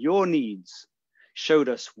studying your needs showed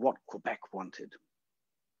us what Quebec wanted.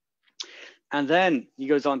 And then he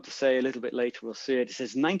goes on to say a little bit later, we'll see it. It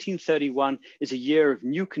says 1931 is a year of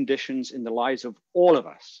new conditions in the lives of all of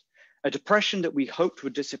us. A depression that we hoped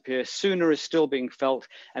would disappear sooner is still being felt,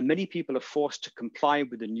 and many people are forced to comply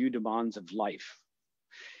with the new demands of life.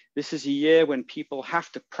 This is a year when people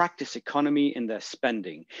have to practice economy in their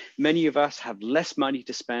spending. Many of us have less money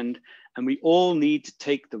to spend, and we all need to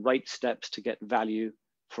take the right steps to get value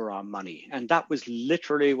for our money. And that was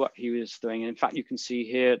literally what he was doing. And in fact, you can see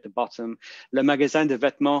here at the bottom, le magasin de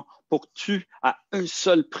vêtements pour tu à un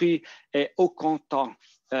seul prix et au comptant,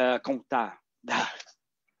 comptant,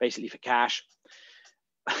 basically for cash,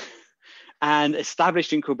 and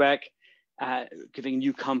established in Quebec, giving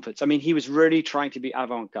new comforts. I mean, he was really trying to be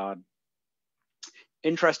avant-garde.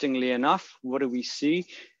 Interestingly enough, what do we see?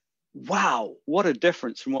 Wow, what a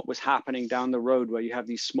difference from what was happening down the road where you have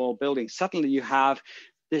these small buildings. Suddenly you have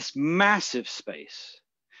this massive space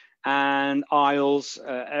and aisles,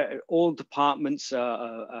 all departments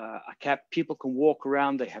are kept. People can walk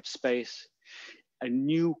around, they have space, a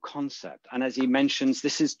new concept. And as he mentions,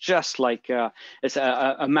 this is just like it's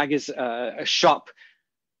a shop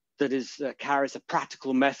that carries the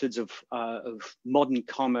practical methods of modern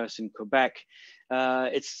commerce in Quebec.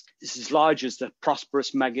 It's as large as the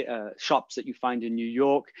prosperous shops that you find in New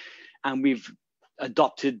York, and we've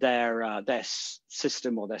adopted their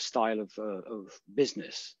system or their style of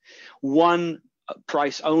business. One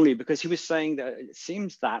price only, because he was saying that it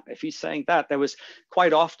seems that if he's saying that, there was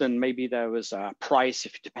quite often maybe there was a price,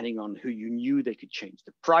 if depending on who you knew, they could change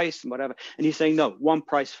the price and whatever. And he's saying no, one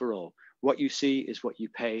price for all. What you see is what you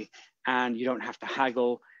pay, and you don't have to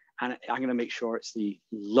haggle. And I'm going to make sure it's the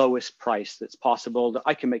lowest price that's possible, that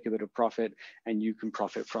I can make a bit of profit and you can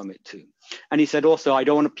profit from it too. And he said also, I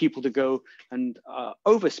don't want people to go and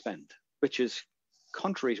overspend, which is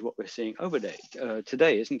contrary to what we're seeing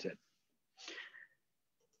today, isn't it?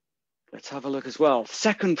 Let's have a look as well.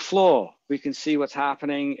 Second floor, we can see what's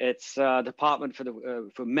happening. It's a department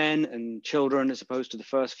for men and children, as opposed to the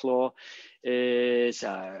first floor is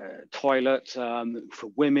toilet for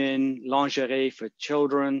women, lingerie for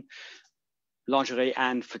children, lingerie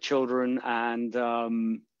and for children, and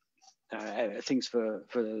things for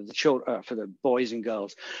the children, for the boys and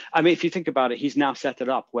girls. I mean, if you think about it, he's now set it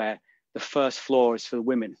up where the first floor is for the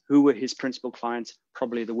women. Who were his principal clients?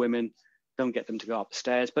 Probably the women. Don't get them to go up the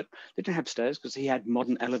stairs, but they didn't have stairs because he had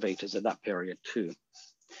modern elevators at that period too.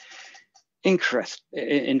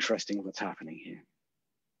 Interesting what's happening here.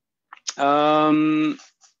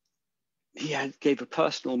 He gave a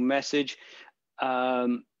personal message.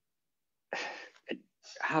 Have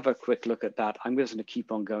a quick look at that. I'm just going to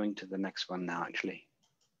keep on going to the next one now, actually.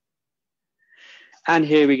 And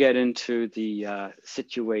here we get into the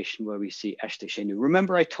situation where we see Acheter chez nous.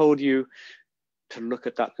 Remember I told you to look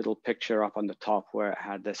at that little picture up on the top where it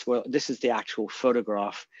had this. Well, this is the actual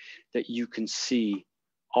photograph that you can see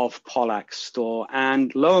of Pollack's store.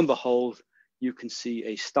 And lo and behold, you can see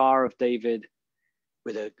a Star of David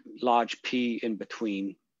with a large P in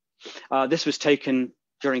between. This was taken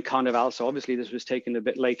during Carnival. So obviously this was taken a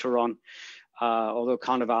bit later on, although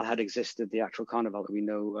Carnival had existed. The actual Carnival that we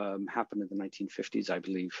know happened in the 1950s, I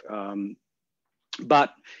believe.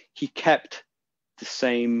 But he kept the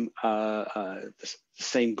same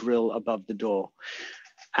grill above the door.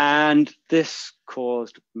 And this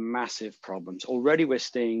caused massive problems. Already we're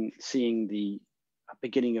seeing the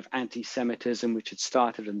beginning of anti-Semitism, which had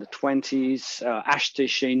started in the 20s. Acheter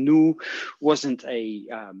chez nous wasn't a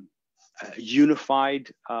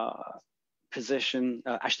unified position.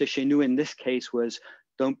 Acheter chez nous in this case was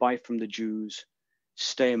don't buy from the Jews,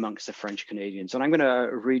 stay amongst the French Canadians. And I'm going to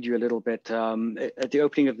read you a little bit at the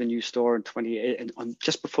opening of the new store in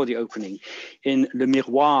just before the opening in Le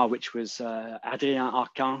Miroir, which was Adrien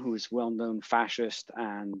Arcan, who was well-known fascist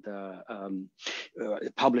and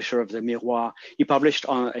publisher of the Miroir. He published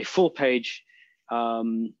on a full page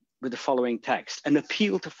with the following text: an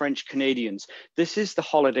appeal to French Canadians. This is the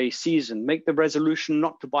holiday season. Make the resolution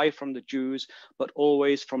not to buy from the Jews, but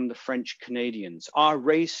always from the French Canadians. Our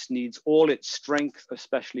race needs all its strength,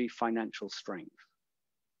 especially financial strength.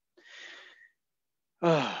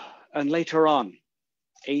 And later on,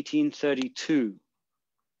 1832,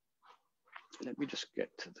 let me just get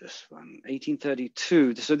to this one,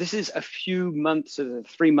 1832. So this is a few months,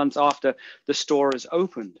 3 months after the store is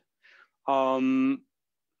opened. In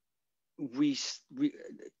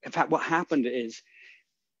fact, what happened is,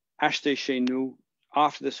 Achetez chez nous,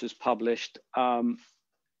 after this was published, out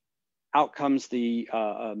comes the,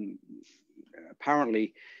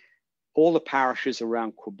 apparently, all the parishes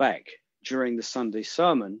around Quebec during the Sunday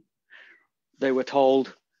sermon, they were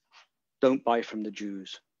told, don't buy from the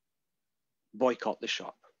Jews, boycott the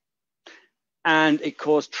shop. And it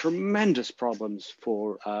caused tremendous problems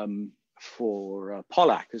for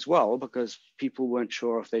Pollack as well, because people weren't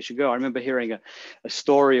sure if they should go. I remember hearing a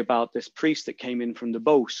story about this priest that came in from the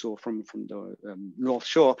Beauce, or from the North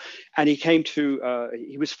Shore, and he came to,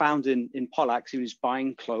 he was found in Pollack. He was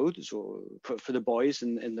buying clothes or for the boys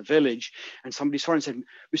in the village, and somebody saw him and said,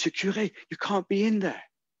 Monsieur Curé, you can't be in there.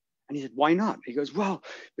 And he said, why not? He goes, well,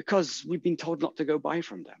 because we've been told not to go buy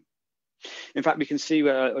from them. In fact, we can see,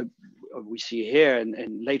 we see here,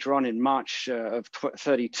 and later on in March of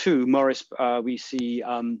 32, Maurice, we see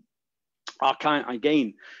our client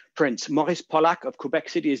again, Prince Maurice Pollack of Quebec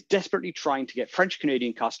City, is desperately trying to get French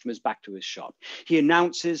Canadian customers back to his shop. He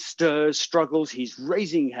announces, stirs, struggles, he's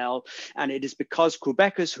raising hell, and it is because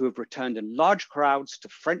Quebecers who have returned in large crowds to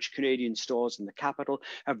French Canadian stores in the capital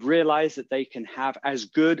have realized that they can have as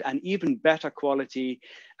good and even better quality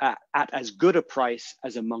at as good a price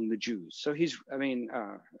as among the Jews. So he's, I mean,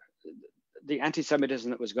 the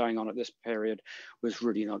anti-Semitism that was going on at this period was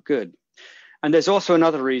really not good. And there's also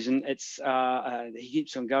another reason, he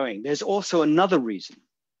keeps on going. There's also another reason.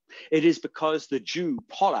 It is because the Jew,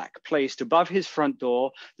 Pollack, placed above his front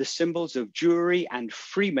door the symbols of Jewry and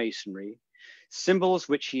Freemasonry, symbols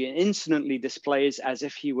which he insolently displays as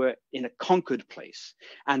if he were in a conquered place.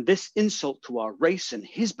 And this insult to our race and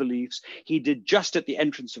his beliefs, he did just at the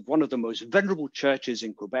entrance of one of the most venerable churches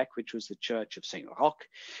in Quebec, which was the Church of Saint Roch,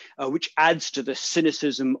 which adds to the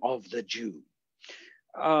cynicism of the Jew.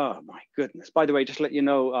 Oh my goodness. By the way, just to let you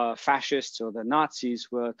know, fascists or the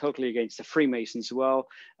Nazis were totally against the Freemasons. Well,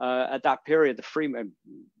 at that period,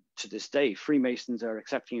 to this day, Freemasons are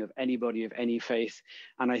accepting of anybody of any faith.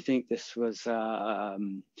 And I think this was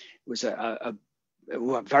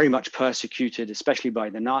very much persecuted, especially by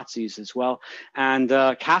the Nazis as well. And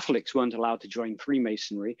Catholics weren't allowed to join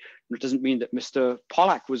Freemasonry. It doesn't mean that Mr.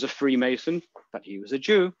 Pollack was a Freemason, but he was a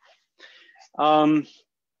Jew. The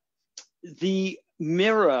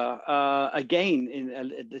Mirror, again, in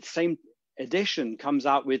the same edition, comes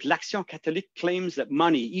out with L'Action Catholique claims that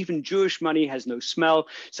money, even Jewish money, has no smell.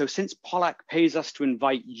 So since Pollack pays us to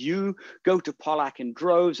invite you, go to Pollack in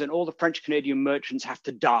droves, and all the French Canadian merchants have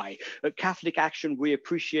to die. At Catholic Action, we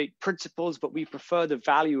appreciate principles, but we prefer the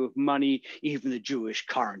value of money, even the Jewish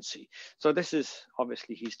currency. So this is,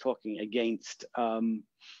 obviously, he's talking against L'Action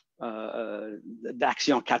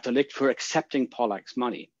Catholique for accepting Pollack's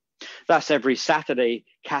money. Thus, every Saturday,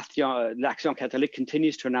 L'Action Catholique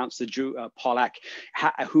continues to announce the Jew, Pollack,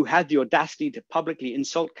 who had the audacity to publicly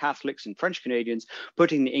insult Catholics and French Canadians,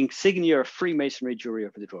 putting the insignia of Freemasonry Jewry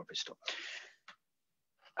over the door of his store.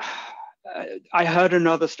 I heard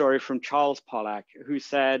another story from Charles Pollack, who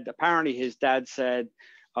said, apparently his dad said,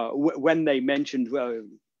 when they mentioned,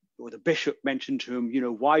 or the bishop mentioned to him, you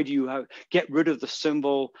know, why do you get rid of the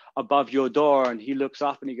symbol above your door? And he looks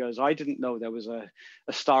up and he goes, I didn't know there was a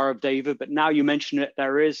Star of David, but now you mention it,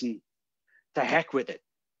 there is, and to heck with it.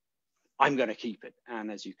 I'm going to keep it.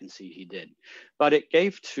 And as you can see, he did. But it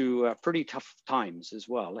gave to pretty tough times as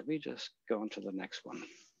well. Let me just go on to the next one.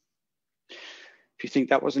 If you think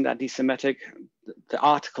that wasn't anti-Semitic, the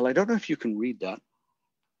article, I don't know if you can read that,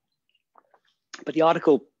 but the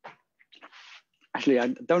article, actually, I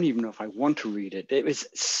don't even know if I want to read it. It was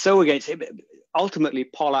so against it. Ultimately,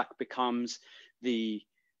 Pollack becomes the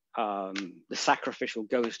sacrificial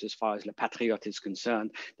ghost as far as Le Patriote is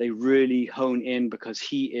concerned. They really hone in because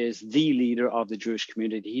he is the leader of the Jewish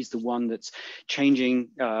community. He's the one that's changing,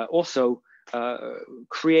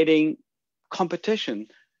 creating competition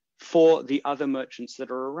for the other merchants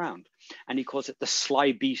that are around. And he calls it the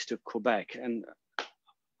sly beast of Quebec. And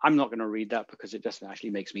I'm not going to read that because it just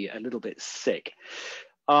actually makes me a little bit sick.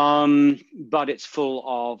 But it's full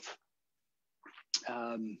of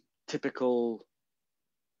typical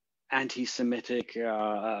anti-Semitic,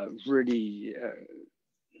 really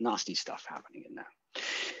nasty stuff happening in there.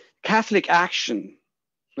 Catholic Action,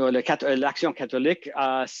 or L'Action Catholique,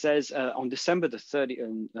 says on December the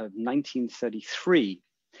 30th of 1933,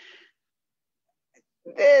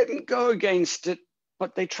 they didn't go against it,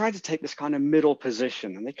 but they tried to take this kind of middle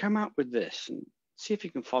position, and they come out with this. And see if you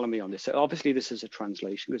can follow me on this. So obviously, this is a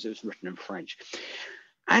translation because it was written in French.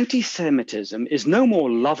 Anti-Semitism is no more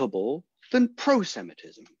lovable than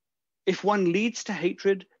pro-Semitism. If one leads to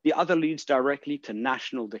hatred, the other leads directly to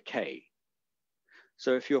national decay.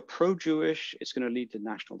 So if you're pro-Jewish, it's going to lead to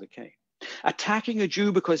national decay. Attacking a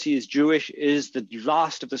Jew because he is Jewish is the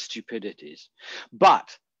last of the stupidities,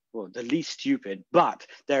 but, well, the least stupid, but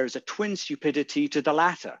there is a twin stupidity to the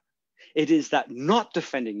latter. It is that not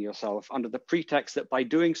defending yourself under the pretext that by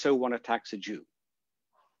doing so one attacks a Jew.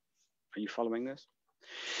 Are you following this?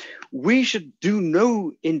 We should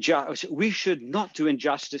not do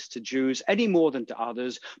injustice to Jews any more than to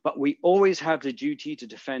others, but we always have the duty to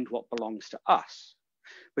defend what belongs to us.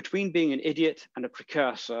 Between being an idiot and a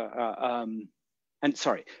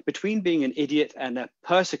between being an idiot and a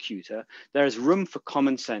persecutor, there is room for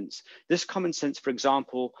common sense. This common sense, for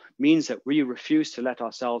example, means that we refuse to let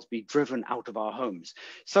ourselves be driven out of our homes.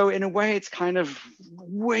 So in a way, it's kind of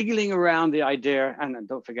wiggling around the idea, and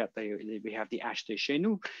don't forget, we have the acheter chez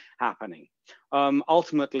nous happening.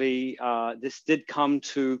 Ultimately, this did come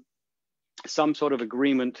to some sort of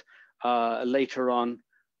agreement later on,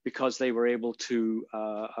 because they were able to,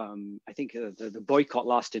 I think the boycott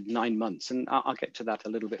lasted 9 months, and I'll get to that a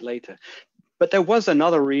little bit later. But there was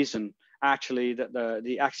another reason, actually, that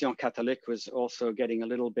the Action Catholique was also getting a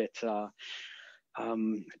little bit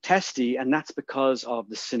testy, and that's because of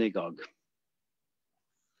the synagogue.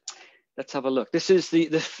 Let's have a look. This is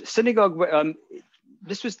the synagogue.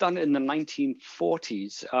 This was done in the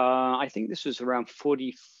 1940s. I think this was around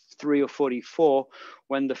 43 or 44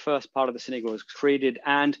 when the first part of the synagogue was created,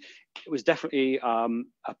 and it was definitely a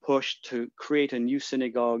push to create a new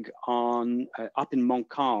synagogue up in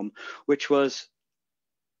Montcalm, which was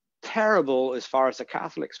terrible as far as the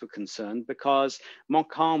Catholics were concerned, because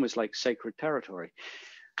Montcalm was like sacred territory.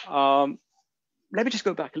 Let me just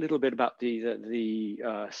go back a little bit about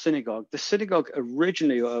the synagogue. The synagogue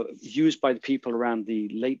originally used by the people around the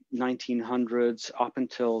late 1900s up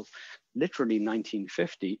until literally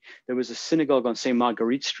 1950. There was a synagogue on St.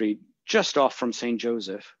 Marguerite Street, just off from St.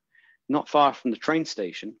 Joseph, not far from the train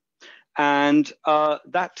station. And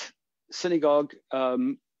that synagogue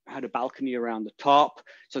had a balcony around the top.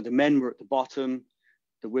 So the men were at the bottom,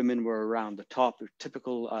 the women were around the top, a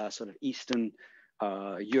typical sort of Eastern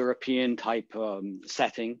European type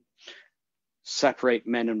setting, separate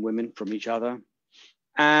men and women from each other.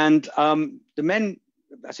 And the men,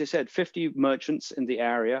 as I said, 50 merchants in the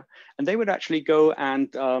area, and they would actually go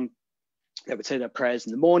and they would say their prayers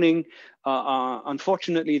in the morning.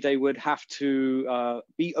 Unfortunately, they would have to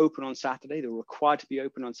be open on Saturday. They were required to be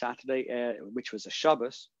open on Saturday, which was a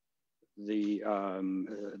Shabbos, the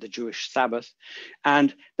Jewish Sabbath,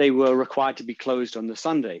 and they were required to be closed on the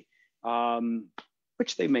Sunday.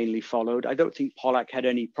 Which they mainly followed. I don't think Pollack had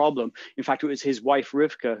any problem. In fact, it was his wife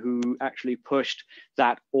Rivka who actually pushed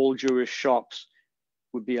that all Jewish shops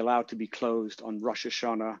would be allowed to be closed on Rosh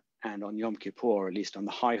Hashanah and on Yom Kippur, or at least on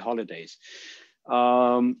the high holidays.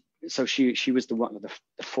 So she was the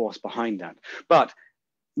force behind that. But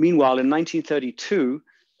meanwhile, in 1932,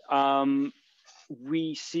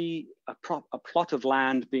 we see a plot of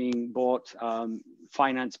land being bought,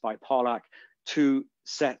 financed by Pollack, to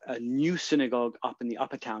set a new synagogue up in the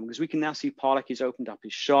upper town, because we can now see Pollack, he's opened up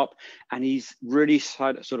his shop and he's really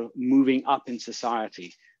sort of moving up in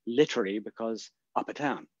society, literally, because upper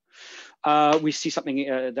town. We see something,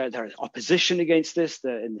 there is opposition against this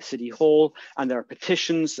in the city hall, and there are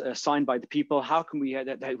petitions signed by the people. How can we,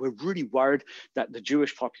 they were really worried that the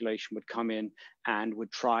Jewish population would come in and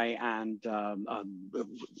would try and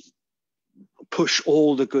push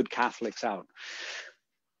all the good Catholics out.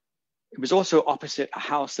 It was also opposite a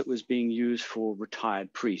house that was being used for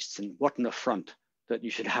retired priests. And what an affront that you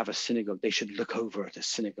should have a synagogue. They should look over at a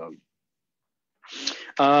synagogue.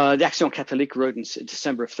 The Action Catholique wrote in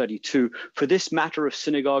December of 32, "For this matter of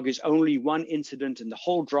synagogue is only one incident in the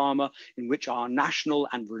whole drama in which our national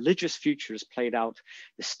and religious future is played out,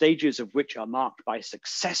 the stages of which are marked by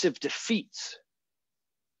successive defeats."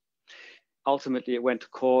 Ultimately, it went to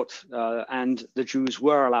court, and the Jews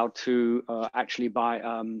were allowed to actually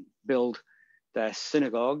build their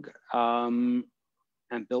synagogue, and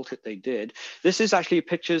built it, they did. This is actually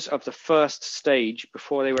pictures of the first stage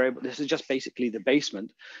before they were able, this is just basically the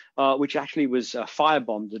basement, which actually was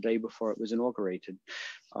firebombed the day before it was inaugurated.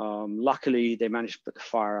 Luckily, they managed to put the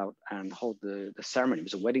fire out and hold the ceremony. It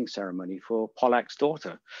was a wedding ceremony for Pollack's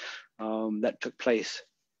daughter that took place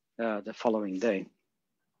the following day.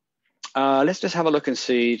 Let's just have a look and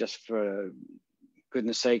see, just for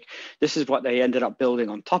goodness sake. This is what they ended up building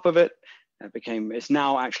on top of it. It's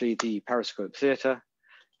now actually the Periscope Theatre.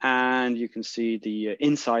 And you can see the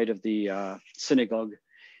inside of the synagogue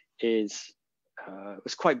is it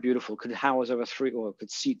was quite beautiful. Could house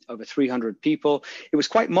could seat over 300 people. It was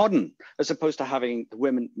quite modern, as opposed to having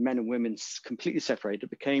the men and women completely separated. It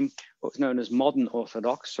became what was known as modern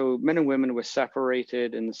Orthodox. So men and women were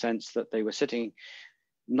separated in the sense that they were sitting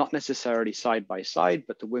not necessarily side by side,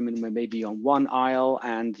 but the women were maybe on one aisle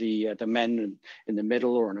and the men in the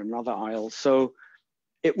middle or on another aisle. So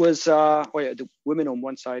it was the women on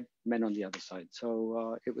one side, men on the other side.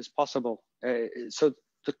 So it was possible. So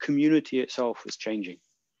the community itself was changing.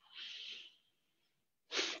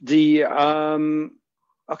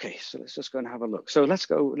 Okay, so let's just go and have a look. So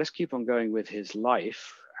let's keep on going with his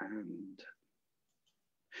life. And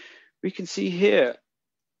we can see here,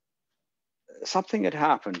 something had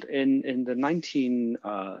happened in the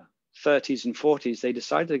 1930s and 40s. They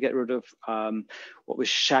decided to get rid of what was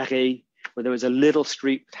Charest, where there was a little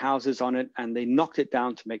street with houses on it, and they knocked it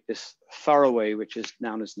down to make this thoroughway, which is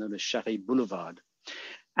now known as Charest Boulevard.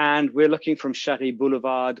 And we're looking from Charest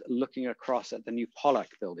Boulevard, looking across at the new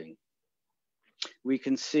Pollack building. We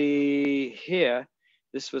can see here,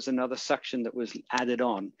 this was another section that was added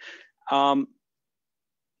on.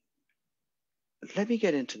 Let me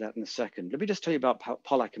get into that in a second. Let me just tell you about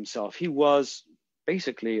Pollack himself. He was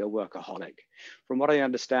basically a workaholic. From what I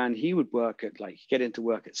understand, he would get into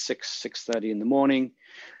work at 6:30 in the morning.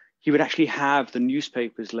 He would actually have the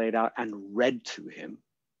newspapers laid out and read to him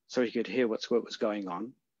so he could hear what was going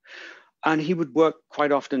on. And he would work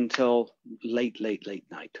quite often until late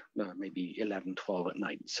night, maybe 11, 12 at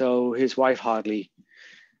night. So his wife hardly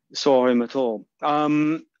saw him at all.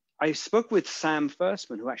 I spoke with Sam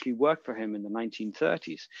Firstman, who actually worked for him in the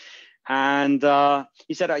 1930s. And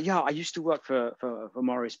he said, yeah, I used to work for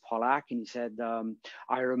Maurice Pollack. And he said,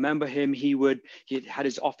 I remember him, he had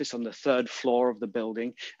his office on the 3rd floor of the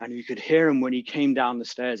building, and you could hear him when he came down the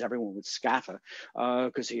stairs. Everyone would scatter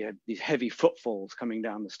because he had these heavy footfalls coming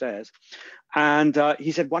down the stairs. And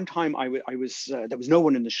he said, one time there was no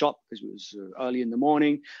one in the shop because it was early in the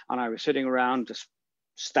morning, and I was sitting around, just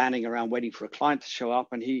standing around waiting for a client to show up.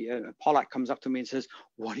 And Pollack comes up to me and says,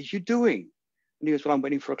 "What are you doing?" And he goes, "Well, I'm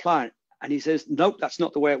waiting for a client." And he says, "Nope, that's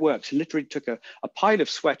not the way it works." He literally took a pile of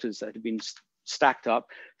sweaters that had been stacked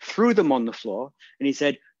up, threw them on the floor, and he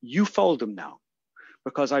said, "You fold them now,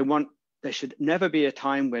 because there should never be a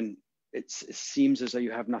time when it seems as though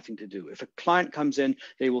you have nothing to do. If a client comes in,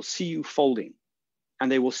 they will see you folding,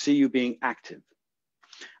 and they will see you being active."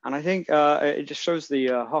 And I think it just shows the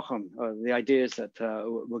the ideas that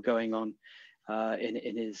were going on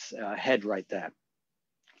in his head right there.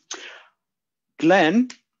 Glenn,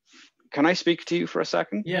 can I speak to you for a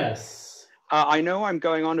second? Yes. I know I'm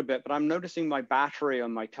going on a bit, but I'm noticing my battery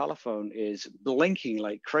on my telephone is blinking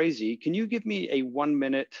like crazy. Can you give me a 1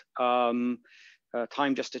 minute time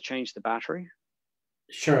just to change the battery?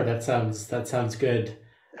 Sure, that sounds good.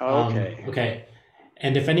 Okay. Okay.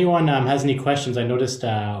 And if anyone has any questions, I noticed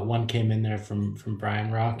one came in there from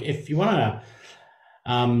Brian Rock. If you want to,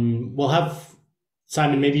 we'll have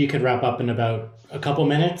Simon. Maybe you could wrap up in about a couple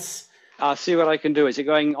minutes. I'll see what I can do. Is it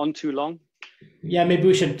going on too long? Yeah, maybe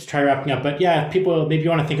we should try wrapping up. But yeah, if people, maybe you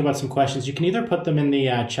want to think about some questions, you can either put them in the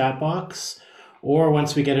chat box, or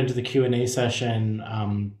once we get into the Q&A session,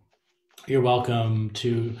 you're welcome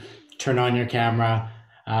to turn on your camera,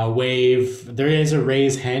 wave. There is a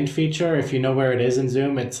raise hand feature. If you know where it is in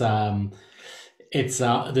Zoom, it's there's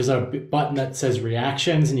a button that says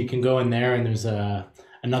reactions, and you can go in there, and there's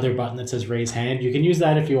another button that says raise hand. You can use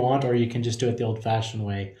that if you want, or you can just do it the old-fashioned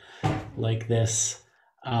way, like this.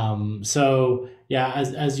 So yeah,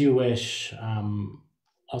 as you wish.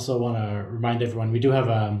 Also want to remind everyone, we do have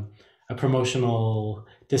a promotional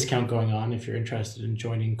discount going on if you're interested in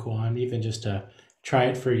joining QAHN, even just to try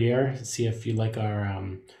it for a year, see if you like our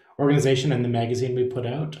organization and the magazine we put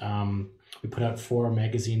out. We put out 4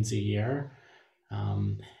 magazines a year.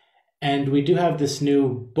 And we do have this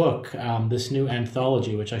new book, this new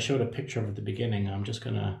anthology, which I showed a picture of at the beginning. I'm just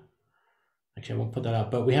going to, actually, I won't put that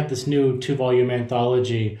up, but we have this new 2-volume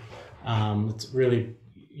anthology. It's really,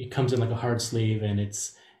 it comes in like a hard sleeve, and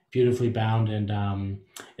it's beautifully bound, and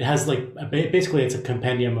it has basically it's a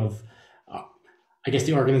compendium of, I guess,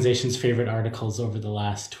 the organization's favorite articles over the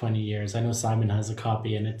last 20 years. I know Simon has a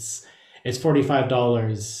copy, and it's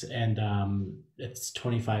 $45, and it's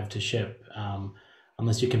 $25 to ship,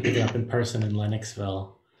 unless you can pick it up in person in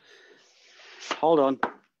Lennoxville. Hold on.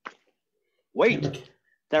 Wait,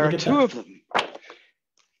 there are 2 of them.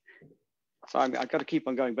 So I've got to keep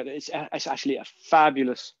on going, but it's actually a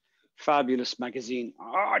fabulous magazine.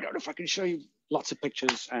 I don't know if I can show you lots of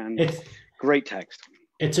pictures and great text.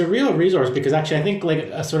 It's a real resource, because actually I think like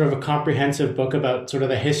a sort of a comprehensive book about sort of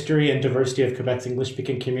the history and diversity of Quebec's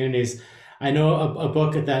English-speaking communities. I know a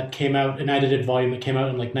book that came out, an edited volume that came out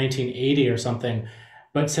in like 1980 or something.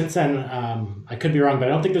 But since then, I could be wrong, but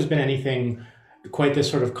I don't think there's been anything quite this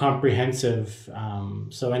sort of comprehensive.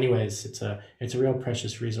 So, anyways, it's a real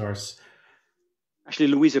precious resource. Actually,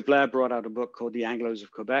 Louisa Blair brought out a book called The Anglos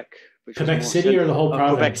of Quebec, which was Quebec more City or the whole Quebec.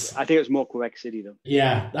 province? I think it was more Quebec City though.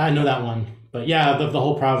 Yeah, I know that one. But yeah, the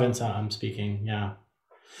whole province I'm speaking. Yeah.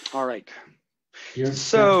 All right. You're,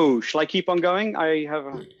 So, shall I keep on going? I have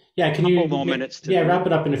a yeah, can couple you more minutes to do. wrap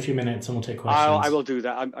it up in a few minutes and we'll take questions. I will do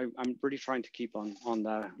that. I'm really trying to keep on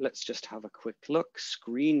there. Let's just have a quick look.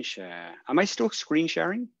 Screen share. Am I still screen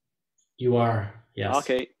sharing? You are, yes.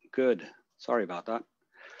 Okay, good. Sorry about that.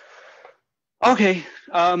 Okay,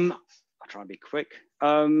 I'll try and be quick.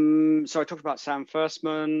 So I talked about Sam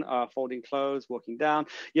Firstman, folding clothes, walking down.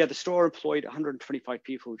 Yeah, the store employed 125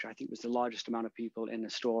 people, which I think was the largest amount of people in the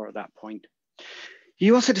store at that point.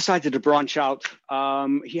 He also decided to branch out.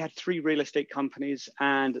 He had 3 real estate companies,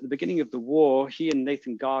 and at the beginning of the war, he and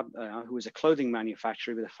Nathan Gardner, who was a clothing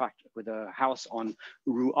manufacturer with a house on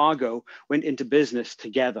Rue Argo, went into business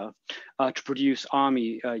together to produce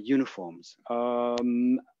army uniforms.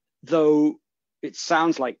 Though it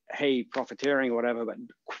sounds like, hey, profiteering or whatever, but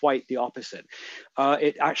quite the opposite.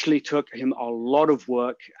 It actually took him a lot of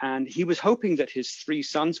work, and he was hoping that his 3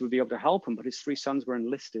 sons would be able to help him, but his 3 sons were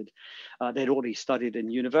enlisted. They'd already studied in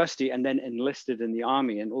university and then enlisted in the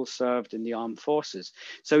army and all served in the armed forces.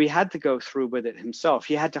 So he had to go through with it himself.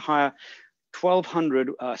 He had to hire 1,200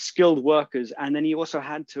 skilled workers, and then he also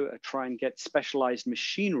had to try and get specialized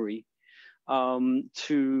machinery and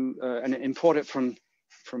import it from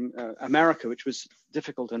America, which was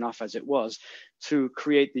difficult enough as it was, to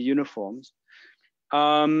create the uniforms.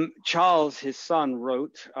 Charles, his son,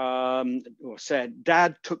 wrote or said,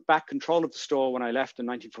 "Dad took back control of the store when I left in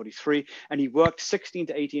 1943, and he worked 16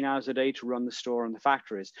 to 18 hours a day to run the store and the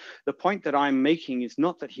factories. The point that I'm making is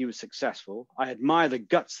not that he was successful. I admire the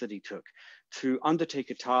guts that he took to undertake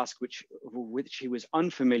a task with which he was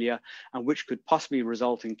unfamiliar and which could possibly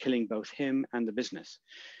result in killing both him and the business.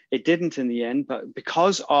 It didn't in the end, but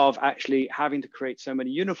because of actually having to create so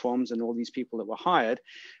many uniforms and all these people that were hired,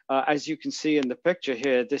 as you can see in the picture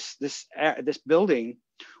here, this building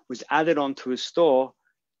was added onto his store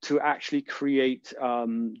to actually create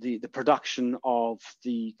the production of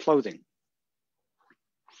the clothing.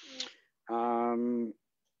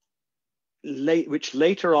 Which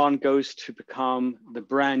later on goes to become the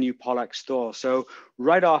brand new Pollack store. So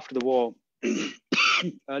right after the war,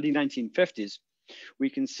 early 1950s, we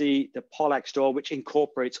can see the Pollack store, which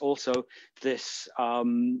incorporates also this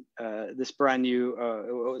this brand new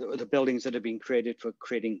the buildings that have been created for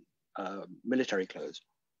creating military clothes.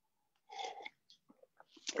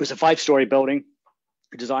 It was a 5-story building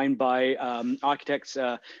designed by architects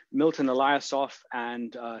Milton Eliassoff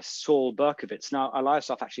and Saul Berkowitz. Now,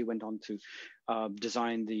 Eliassoff actually went on to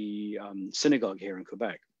design the synagogue here in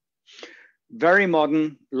Quebec. Very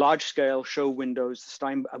modern, large scale show windows,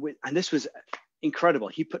 and this was incredible.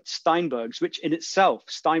 He put Steinberg's, which in itself,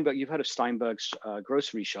 Steinberg, you've heard of Steinberg's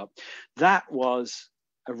grocery shop. That was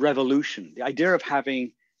a revolution. The idea of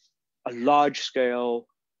having a large scale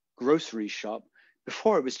grocery shop.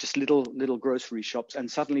 Before it was just little grocery shops, and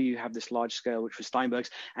suddenly you have this large scale, which was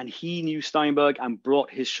Steinberg's, and he knew Steinberg and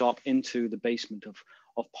brought his shop into the basement of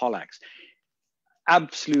Pollack's.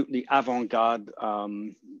 Absolutely avant-garde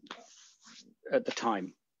at the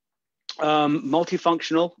time.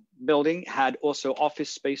 Multifunctional building, had also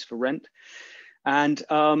office space for rent. And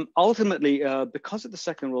ultimately, because of the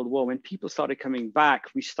Second World War, when people started coming back,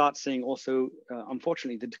 we start seeing also,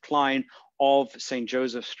 unfortunately, the decline of St.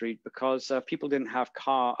 Joseph Street, because people didn't have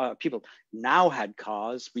people now had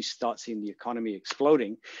cars. We start seeing the economy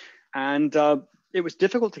exploding. And it was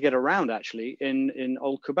difficult to get around, actually, in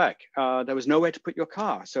old Quebec. There was nowhere to put your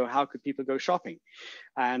car. So how could people go shopping?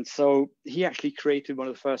 And so he actually created one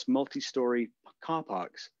of the first multi-story car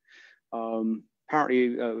parks.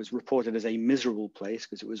 Apparently, it was reported as a miserable place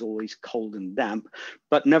because it was always cold and damp.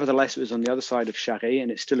 But nevertheless, it was on the other side of Charest,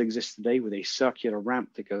 and it still exists today with a circular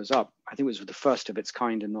ramp that goes up. I think it was the first of its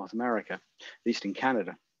kind in North America, at least in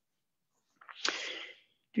Canada.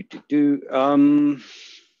 Yep,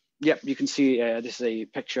 you can see this is a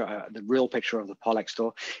picture, the real picture of the Pollack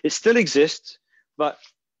store. It still exists, but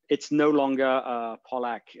it's no longer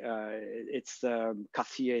Pollack. It's the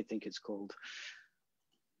Cartier, I think it's called.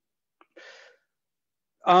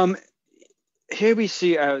 Here we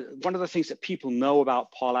see one of the things that people know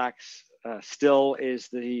about Pollack's still is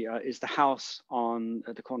the house on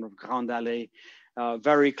the corner of Grande Allée,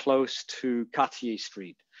 very close to Cartier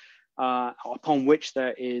Street. upon which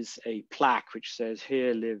there is a plaque which says,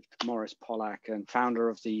 "Here lived Maurice Pollack, and founder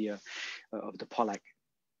of the Pollack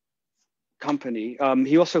company."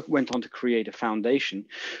 He also went on to create a foundation,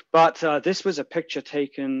 but this was a picture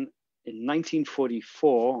taken in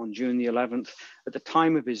 1944 on June the 11th at the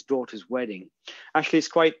time of his daughter's wedding. Actually, it's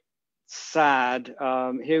quite sad.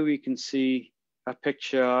 Here we can see a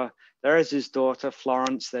picture. There is his daughter,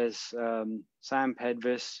 Florence. There's Sam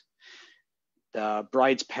Pedvis, the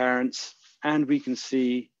bride's parents, and we can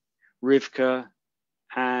see Rivka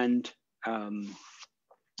and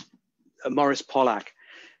Maurice Pollack.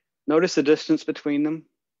 Notice the distance between them.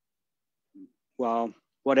 Well,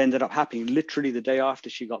 what ended up happening, literally the day after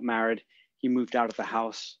she got married, he moved out of the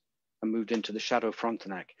house and moved into the Chateau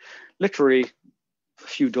Frontenac, literally a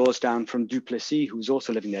few doors down from Duplessis, who was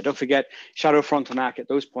also living there. Don't forget, Chateau Frontenac at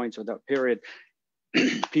those points or that period,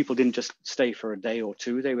 people didn't just stay for a day or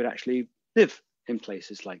two, they would actually live in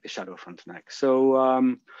places like the Chateau Frontenac.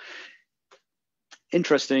 So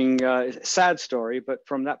interesting, sad story, but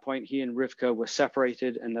from that point, he and Rivka were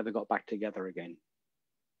separated and never got back together again.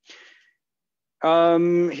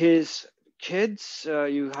 His kids,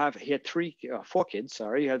 he had four kids,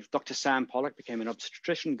 sorry. You have Dr. Sam Pollack, became an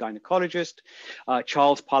obstetrician, gynecologist.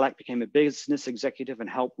 Charles Pollack became a business executive and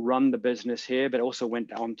helped run the business here, but also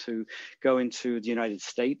went on to go into the United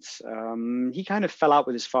States. He kind of fell out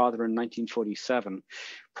with his father in 1947,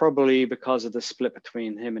 probably because of the split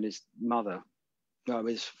between him and his mother.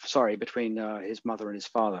 Between his mother and his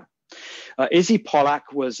father. Izzy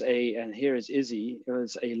Pollack was and here is Izzy,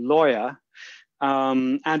 was a lawyer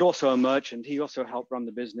and also a merchant. He also helped run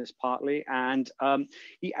the business partly. And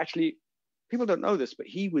he actually, people don't know this, but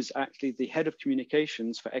he was actually the head of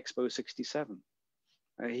communications for Expo 67.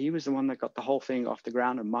 He was the one that got the whole thing off the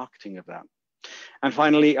ground and marketing of that. And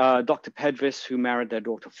finally, Dr. Pedvis, who married their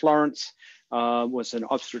daughter Florence, was a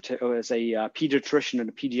pediatrician and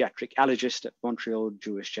a pediatric allergist at Montreal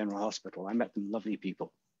Jewish General Hospital. I met them, lovely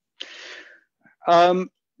people.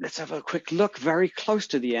 Let's have a quick look very close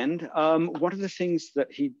to the end. One of the things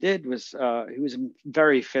that he did was he was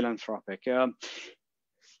very philanthropic. In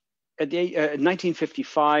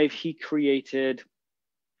 1955, he created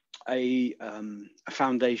a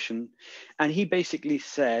foundation, and he basically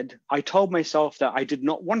said, "I told myself that I did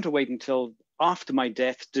not want to wait until after my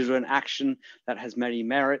death to do an action that has many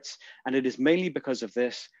merits, and it is mainly because of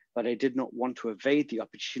this that I did not want to evade the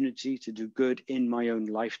opportunity to do good in my own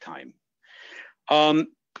lifetime."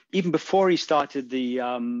 Even before he started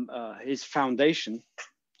his foundation,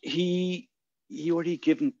 he already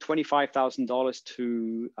given $25,000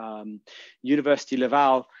 to University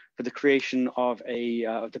Laval for the creation of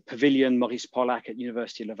the pavilion Maurice Pollack at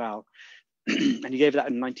University Laval. And he gave that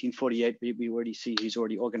in 1948. We already see he's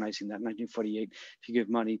already organizing that in 1948 to give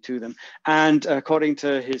money to them. And according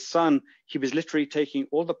to his son, he was literally taking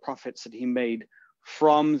all the profits that he made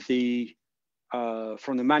from the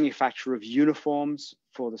manufacture of uniforms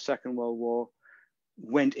for the Second World War,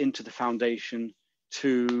 went into the foundation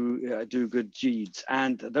to do good deeds.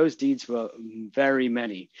 And those deeds were very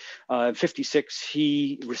many. In 56,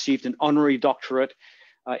 he received an honorary doctorate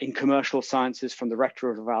in commercial sciences from the rector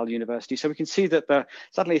of Laval University. So we can see that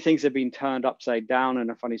suddenly things have been turned upside down in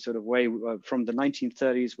a funny sort of way from the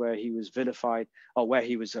 1930s, where he was vilified, or where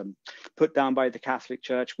he was put down by the Catholic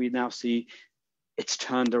Church. We now see it's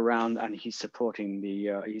turned around and he's supporting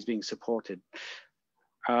he's being supported.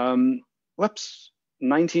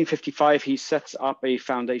 1955, he sets up a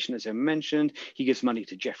foundation, as I mentioned. He gives money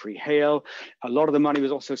to Jeffrey Hale. A lot of the money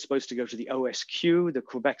was also supposed to go to the OSQ, the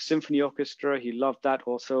Quebec Symphony Orchestra. He loved that.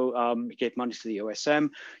 Also, he gave money to the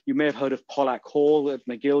OSM. You may have heard of Pollack Hall at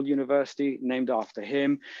McGill University, named after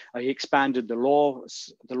him. He expanded the law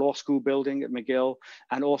school building at McGill,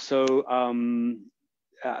 and also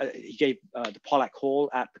he gave the Pollack Hall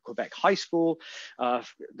at the Quebec High School. The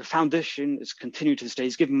foundation is continued to this day.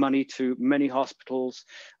 He's given money to many hospitals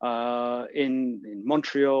in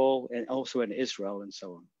Montreal and also in Israel and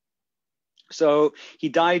so on. So he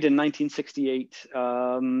died in 1968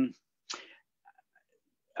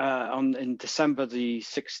 in December the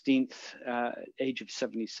 16th, age of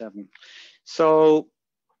 77. So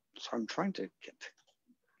I'm trying to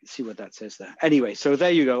see what that says there. Anyway, so there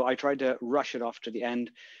you go. I tried to rush it off to the end.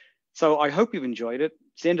 So I hope you've enjoyed it.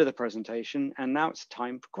 It's the end of the presentation, and now it's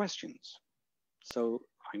time for questions. So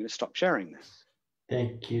I'm going to stop sharing this.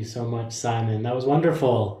 Thank you so much, Simon. That was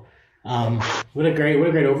wonderful. What a great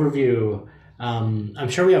overview. I'm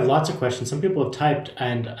sure we have lots of questions. Some people have typed,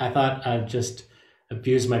 and I thought I'd just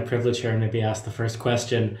abuse my privilege here and maybe ask the first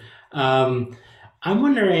question. I'm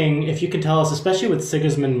wondering if you could tell us, especially with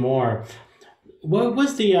Sigismund Mohr, What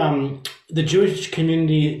was the Jewish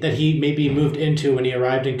community that he maybe moved into when he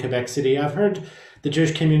arrived in Quebec City? I've heard the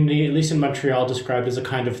Jewish community, at least in Montreal, described as a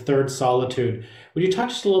kind of third solitude. Would you talk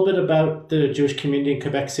just a little bit about the Jewish community in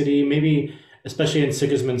Quebec City, maybe especially in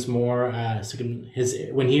Sigismund's Mohr, his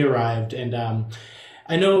when he arrived? And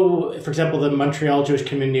I know, for example, the Montreal Jewish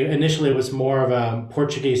community initially was more of a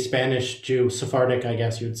Portuguese, Spanish Jew, Sephardic, I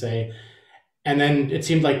guess you would say, and then it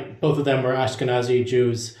seemed like both of them were Ashkenazi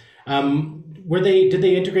Jews. Did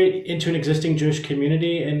they integrate into an existing Jewish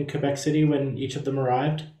community in Quebec City when each of them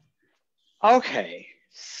arrived? Okay.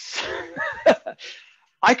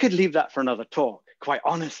 I could leave that for another talk, quite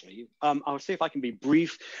honestly. I'll see if I can be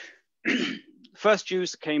brief. First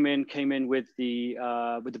Jews came in with the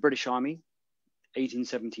British Army,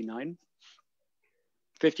 1879,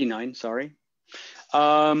 59, sorry.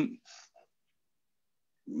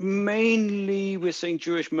 Mainly we're seeing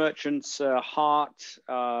Jewish merchants, Hart,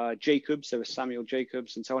 Jacobs, there was Samuel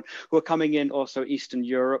Jacobs and so on, who are coming in, also Eastern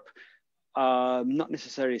Europe, not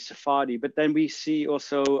necessarily Sephardi, but then we see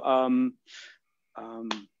also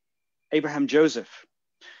Abraham Joseph,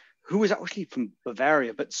 who was actually from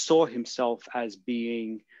Bavaria, but saw himself as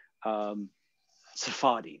being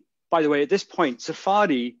Sephardi. By the way, at this point,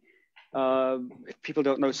 Sephardi, if people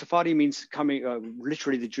don't know, Sephardi means coming,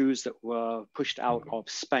 literally the Jews that were pushed out of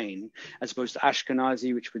Spain, as opposed to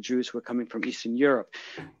Ashkenazi, which were Jews who were coming from Eastern Europe.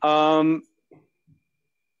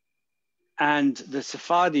 And the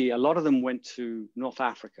Sephardi, a lot of them went to North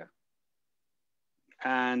Africa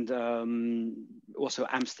and also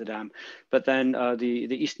Amsterdam, but then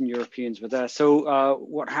the Eastern Europeans were there. So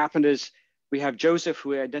what happened is we have Joseph,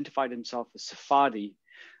 who identified himself as Sephardi,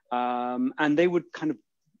 and they would kind of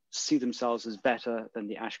see themselves as better than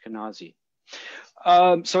the Ashkenazi.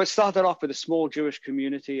 So it started off with a small Jewish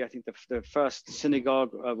community. I think the first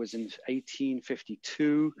synagogue was in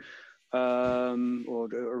 1852 or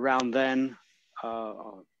around then.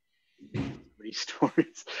 Many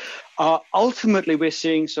stories. Ultimately, we're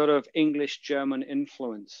seeing sort of English-German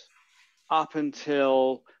influence up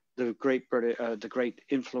until the great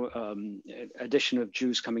addition of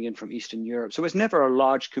Jews coming in from Eastern Europe. So it was never a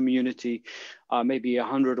large community, maybe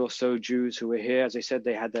 100 or so Jews who were here. As I said,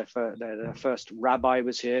 they had their first rabbi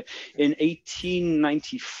was here. In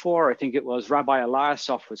 1894, I think it was, Rabbi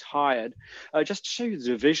Eliasov was hired. Just to show you the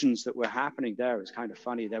divisions that were happening there, it was kind of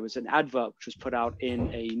funny. There was an advert which was put out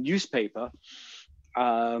in a newspaper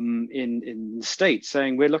in the States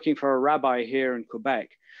saying, we're looking for a rabbi here in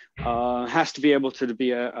Quebec. Has to be able to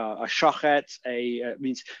be a shochet,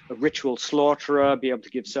 means a ritual slaughterer, be able to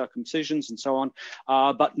give circumcisions and so on,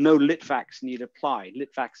 but no Litvaks need apply.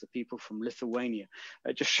 Litvaks are people from Lithuania.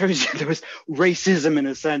 It just shows you there was racism in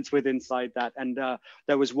a sense inside that. And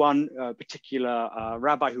there was one particular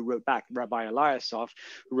rabbi who wrote back, Rabbi Eliasov,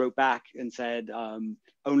 who wrote back and said,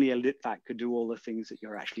 only a Litvak could do all the things that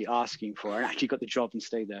you're actually asking for, and actually got the job and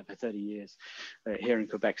stayed there for 30 years here in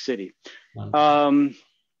Quebec City.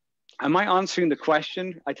 Am I answering the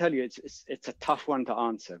question? I tell you, it's a tough one to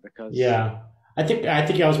answer because I think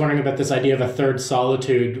I was wondering about this idea of a third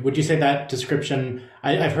solitude. Would you say that description?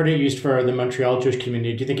 I've heard it used for the Montreal Jewish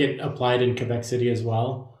community. Do you think it applied in Quebec City as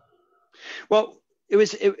well? Well,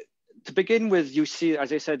 to begin with. You see,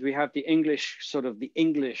 as I said, we have the English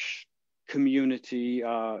community,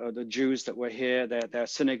 the Jews that were here. Their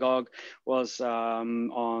synagogue was on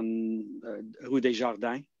Rue des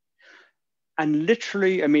Jardins. And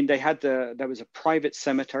literally, I mean, they had there was a private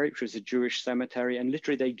cemetery, which was a Jewish cemetery, and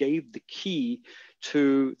literally they gave the key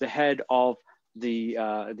to the head of the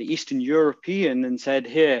Eastern European and said,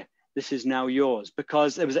 "Here, this is now yours,"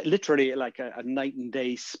 because there was literally like a night and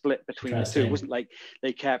day split between the two. It wasn't like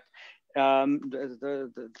they kept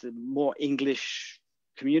the more English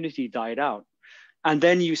community died out. And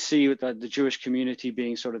then you see the Jewish community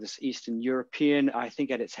being sort of this Eastern European, I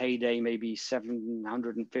think at its heyday, maybe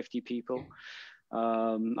 750 people,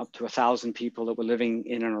 up to 1,000 people that were living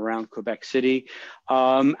in and around Quebec City.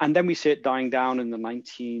 And then we see it dying down in the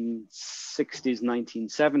 1960s,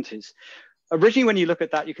 1970s. Originally, when you look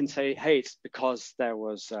at that, you can say, hey, it's because there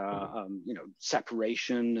was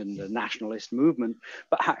separation and the nationalist movement.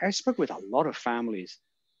 But I spoke with a lot of families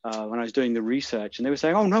when I was doing the research, and they were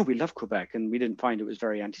saying, oh no, we love Quebec, and we didn't find it was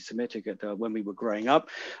very anti-Semitic when we were growing up.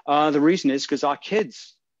 The reason is because our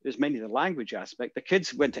kids, there's mainly the language aspect, the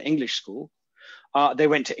kids went to English school, they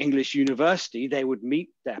went to English university, they would meet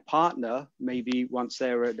their partner maybe once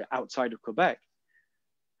they were outside of Quebec,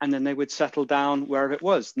 and then they would settle down wherever it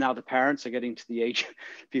was. Now the parents are getting to the age,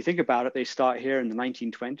 if you think about it, they start here in the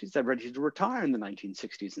 1920s, they're ready to retire in the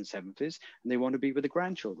 1960s and 70s, and they want to be with the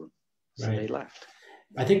grandchildren, so they left.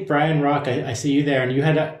 I think Brian Rock, I see you there, and you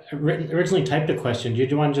had originally typed a question. Do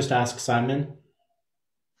you want to just ask Simon?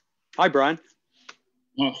 Hi, Brian.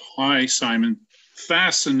 Oh, hi, Simon.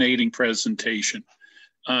 Fascinating presentation.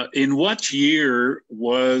 In what year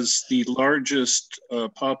was the largest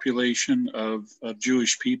population of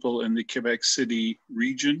Jewish people in the Quebec City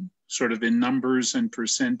region, sort of in numbers and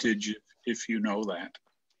percentage, if you know that?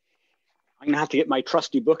 I'm going to have to get my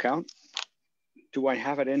trusty book out. Do I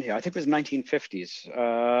have it in here? I think it was 1950s.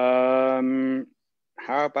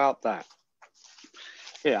 How about that?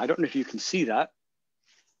 Yeah, I don't know if you can see that.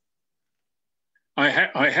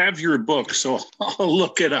 I have your book, so I'll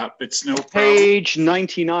look it up. It's no problem. Page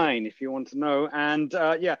 99, if you want to know. And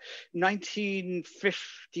yeah,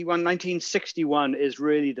 1951, 1961 is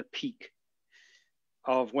really the peak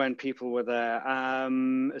of when people were there.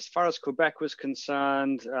 As far as Quebec was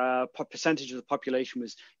concerned, percentage of the population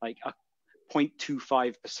was like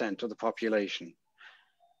 0.25% of the population.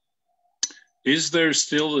 Is there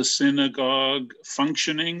still a synagogue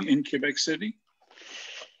functioning in Quebec City?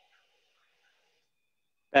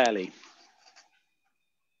 Barely.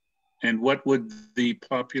 And what would the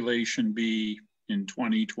population be in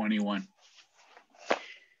 2021?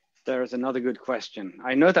 There is another good question.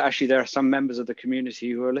 I know that actually there are some members of the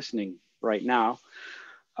community who are listening right now.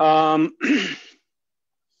 That's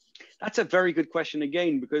a very good question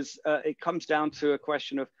again, because it comes down to a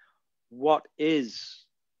question of what is,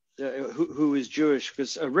 who is Jewish?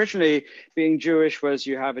 Because originally being Jewish was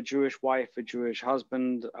you have a Jewish wife, a Jewish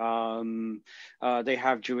husband, they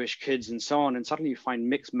have Jewish kids and so on. And suddenly you find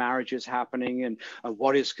mixed marriages happening, and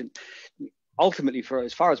what is, ultimately, for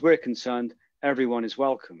as far as we're concerned, everyone is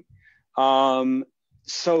welcome.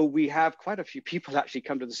 So we have quite a few people actually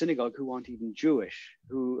come to the synagogue who aren't even Jewish,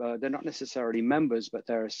 who they're not necessarily members, but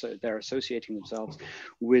they're associating themselves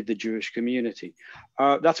with the Jewish community.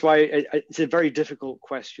 That's why it's a very difficult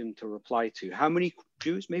question to reply to. How many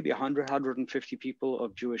Jews? Maybe 100, 150 people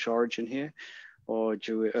of Jewish origin here, or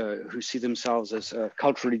who see themselves as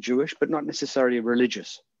culturally Jewish, but not necessarily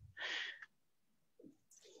religious.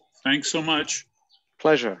 Thanks so much.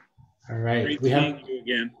 Pleasure. All right. Great seeing you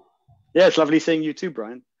again. Yeah, it's lovely seeing you too,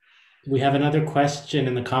 Brian. We have another question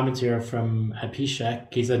in the comments here from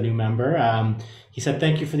Apishek. He's a new member. He said,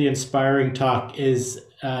 "Thank you for the inspiring talk. Is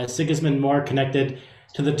Sigismund Mohr connected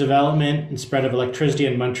to the development and spread of electricity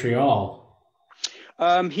in Montreal?"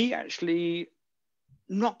 He actually,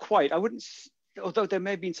 not quite. I wouldn't, although there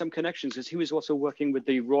may have been some connections, because he was also working with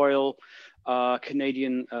the Royal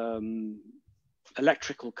Canadian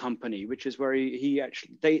Electrical Company, which is where he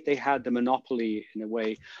actually, they had the monopoly in a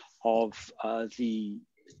way of the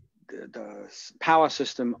power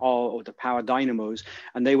system or the power dynamos,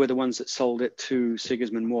 and they were the ones that sold it to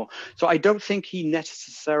Sigismund Mohr. So I don't think he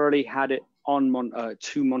necessarily had it on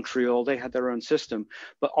to Montreal. They had their own system,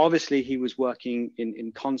 but obviously he was working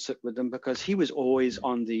in concert with them, because he was always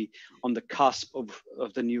on the cusp of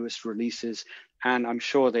the newest releases, and I'm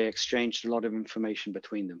sure they exchanged a lot of information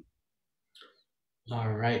between them.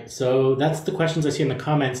 All right, so that's the questions I see in the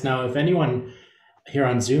comments. Now, if anyone here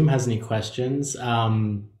on Zoom has any questions,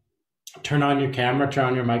 turn on your camera, turn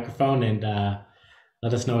on your microphone, and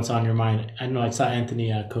let us know what's on your mind. I know I saw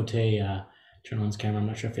Anthony Cote turn on his camera. I'm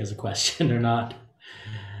not sure if he has a question or not.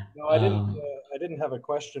 No, I didn't have a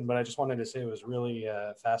question, but I just wanted to say it was really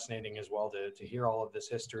fascinating as well to hear all of this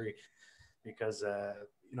history, because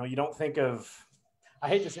you know, you don't think of, I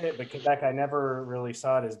hate to say it, but Quebec, I never really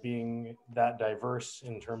saw it as being that diverse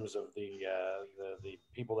in terms of the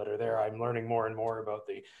people that are there. I'm learning more and more about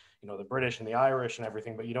the, you know, the British and the Irish and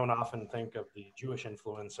everything, but you don't often think of the Jewish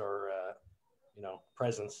influence or, you know,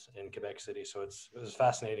 presence in Quebec City. So it was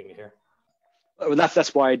fascinating to hear. Well,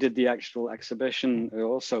 that's why I did the actual exhibition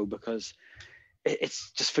also, because it's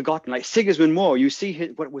just forgotten. Like Sigismund Mohr, you see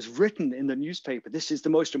what was written in the newspaper. This is the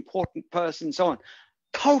most important person, so on.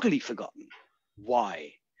 Totally forgotten.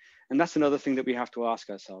 Why? And that's another thing that we have to ask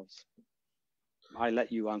ourselves. I let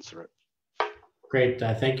you answer it. Great.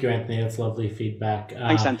 Thank you, Anthony. That's lovely feedback.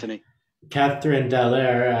 Thanks, Anthony. Catherine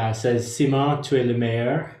Dallaire says, "Simon, tu es le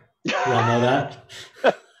meilleur." You all know that?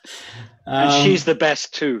 And she's the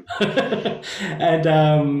best too.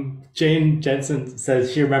 And Jane Jensen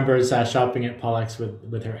says she remembers shopping at Pollack's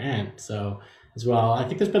with her aunt. So as well, I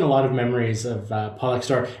think there's been a lot of memories of Pollack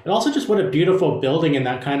store. And also just what a beautiful building in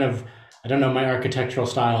that kind of, I don't know my architectural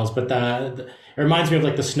styles, but it reminds me of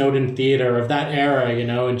like the Snowden Theater of that era, you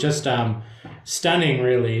know, and just stunning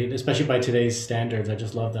really, especially by today's standards. I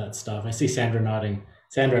just love that stuff. I see Sandra nodding.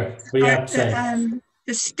 Sandra, what do you have to say?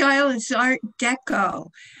 The style is Art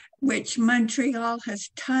Deco. which Montreal has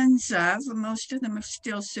tons of. Most of them are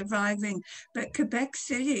still surviving, but Quebec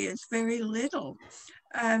City is very little.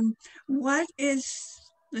 What is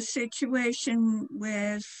the situation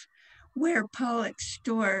with where Pollack's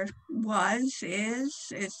store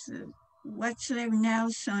is what's there now,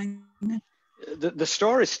 Simon? The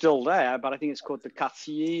store is still there, but I think it's called the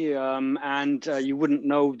Quartier, and you wouldn't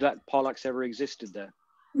know that Pollack's ever existed there.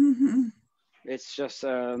 Mm-hmm. It's just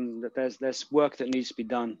that there's work that needs to be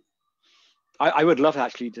done. I would love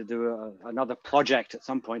actually to do another project at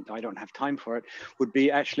some point. I don't have time for it. Would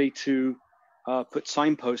be actually to put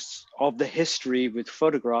signposts of the history with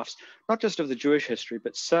photographs, not just of the Jewish history,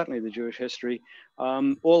 but certainly the Jewish history,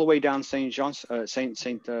 all the way down Saint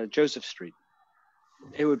Joseph Street.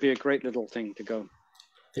 It would be a great little thing to go.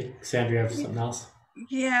 I think Sandra, you have something else?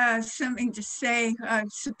 Yeah, something to say. I'm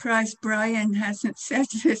surprised Brian hasn't said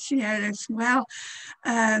this yet as well.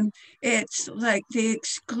 It's like the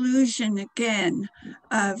exclusion again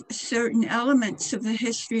of certain elements of the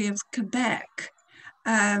history of Quebec,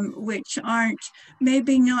 which aren't,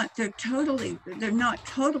 maybe not, they're not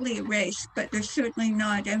totally erased, but they're certainly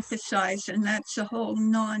not emphasized, and that's the whole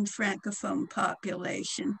non-Francophone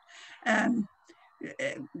population.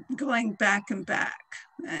 Going back and back,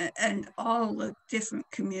 and all the different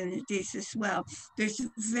communities as well. There's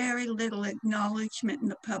very little acknowledgement in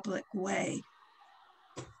the public way.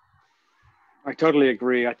 I totally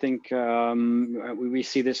agree. I think we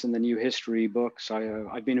see this in the new history books.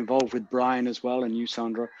 I've been involved with Brian as well, and you,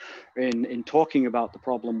 Sandra, in talking about the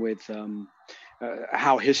problem with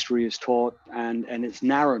how history is taught and its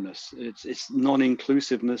narrowness, its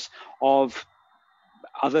non-inclusiveness of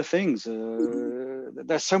other things.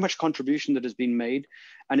 There's so much contribution that has been made,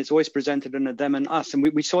 and it's always presented in a them and us. And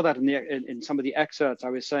we saw that in some of the excerpts. I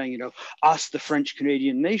was saying, us, the French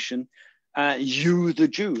Canadian nation, you, the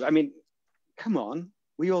Jew. I mean, come on,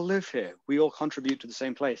 we all live here. We all contribute to the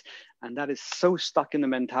same place. And that is so stuck in the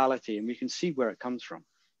mentality, and we can see where it comes from.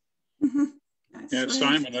 Mm-hmm. Yeah,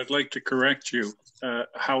 Simon, I'd like to correct you.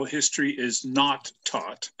 How history is not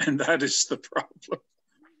taught, and that is the problem.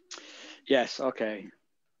 Yes, okay.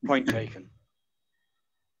 Point taken.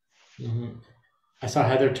 Mm-hmm. I saw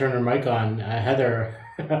Heather turn her mic on. Heather,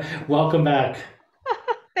 welcome back.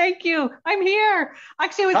 Thank you. I'm here.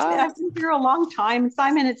 Actually, I've been here a long time.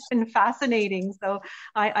 Simon, it's been fascinating. So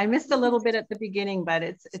I missed a little bit at the beginning, but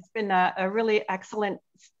it's been a really excellent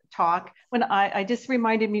talk. When I just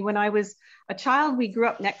reminded me when I was a child, we grew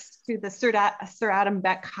up next to the Sir Adam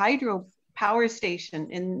Beck hydro power station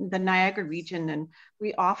in the Niagara region, and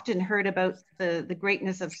we often heard about the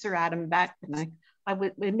greatness of Sir Adam Beck, and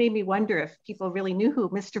it made me wonder if people really knew who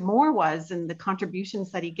Mr. Mohr was and the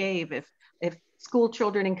contributions that he gave, if school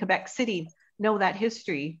children in Quebec City know that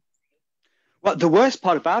history. Well, the worst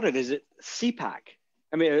part about it is CPAC.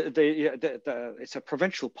 I mean, it's a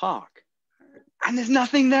provincial park, and there's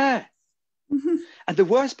nothing there. Mm-hmm. And the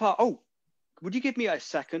worst part, would you give me a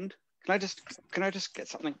second? Can I just get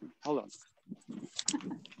something? Hold on.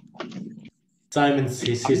 Simon's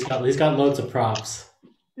he's got loads of props.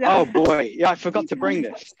 Yeah. Oh boy, yeah, I forgot to bring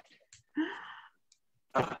this.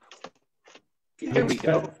 Here we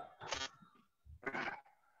go.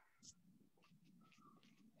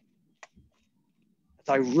 As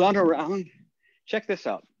I run around, check this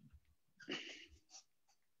out.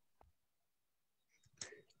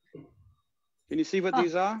 Can you see what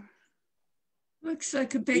these are? Looks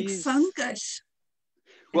like a big fungus.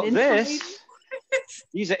 Well,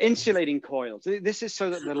 these are insulating coils. This is so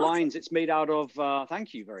that the lines, it's made out of,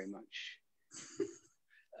 thank you very much.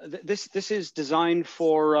 This is designed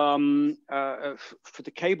for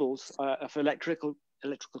the cables, for electrical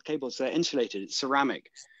cables. They're insulated, it's ceramic.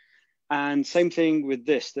 And same thing with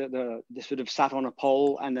this, this would have sat on a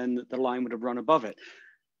pole and then the line would have run above it.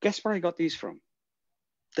 Guess where I got these from?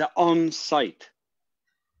 They're on site.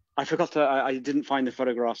 I didn't find the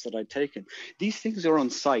photographs that I'd taken. These things are on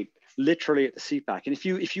site, literally at the CPAC. And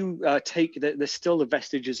if you take, there's still the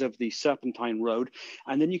vestiges of the Serpentine Road,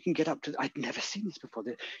 and then you can get up to, I'd never seen this before.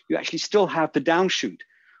 You actually still have the downshoot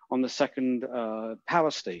on the second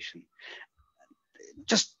power station,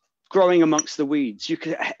 just growing amongst the weeds.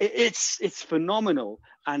 It's phenomenal,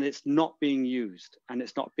 and it's not being used, and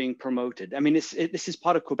it's not being promoted. I mean, this is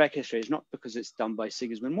part of Quebec history. It's not because it's done by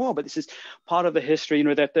Sigismund Mohr, but this is part of the history,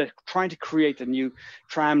 that they're trying to create a new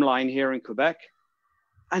tram line here in Quebec,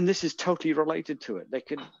 and this is totally related to it. They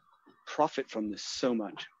could profit from this so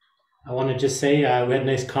much. I want to just say we had a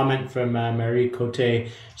nice comment from Marie Cote.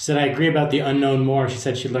 She said, I agree about the unknown Mohr. She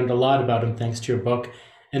said she learned a lot about him thanks to your book,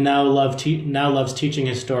 and now loves teaching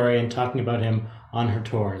his story and talking about him on her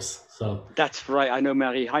tours. So that's right. I know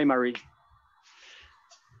Marie. Hi, Marie.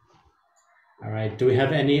 All right. Do we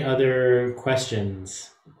have any other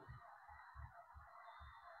questions?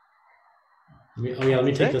 Let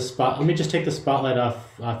me take the spot. Let me just take the spotlight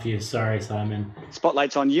off you. Sorry, Simon.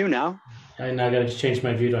 Spotlight's on you now. I now got to change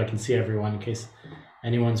my view so I can see everyone in case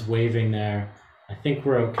anyone's waving there. I think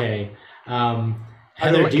we're okay.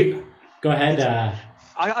 Heather, go ahead.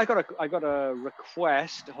 I got a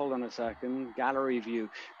request. Hold on a second. Gallery view.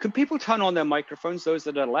 Could people turn on their microphones, those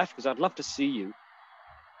that are left? Because I'd love to see you.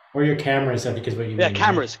 Or your cameras, I think is what you mean. Yeah,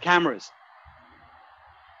 cameras.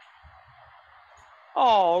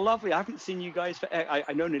 Oh, lovely. I haven't seen you guys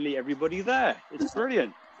I know nearly everybody there. It's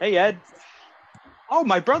brilliant. Hey, Ed. Oh,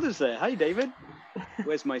 my brother's there. Hey, David.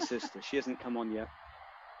 Where's my sister? She hasn't come on yet.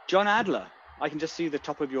 John Adler. I can just see the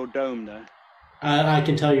top of your dome there. I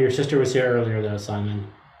can tell your sister was here earlier, though, Simon.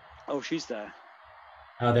 Oh, she's there.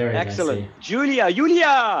 Oh, there you go. Excellent. Julia,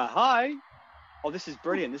 hi. Oh, this is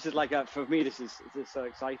brilliant. This is like, for me, this is so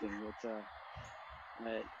exciting. It's,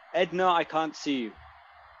 Edna, I can't see you.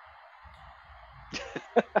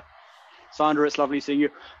 Sandra, it's lovely seeing you.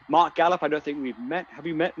 Mark Gallup, I don't think we've met. Have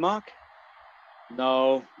you met Mark?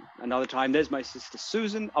 No, another time. There's my sister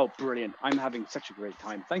Susan. Oh, brilliant. I'm having such a great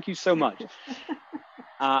time. Thank you so much. And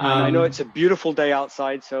I know it's a beautiful day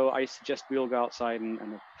outside, so I suggest we all go outside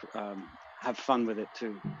and have fun with it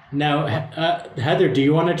too. Now, Heather, do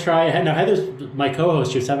you want to try? Now, Heather's my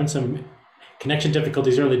co-host. She was having some connection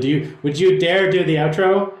difficulties earlier. Would you dare do the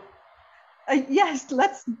outro? Yes,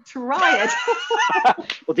 let's try it.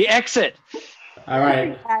 Well, the exit. All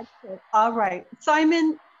right. All right.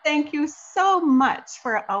 Simon, thank you so much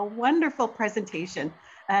for a wonderful presentation.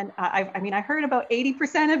 And I heard about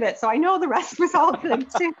 80% of it, so I know the rest was all good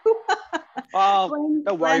too. Oh,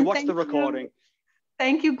 don't worry, watch the recording.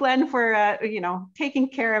 Thank you, Glenn, for taking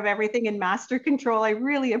care of everything in master control. I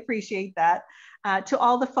really appreciate that. To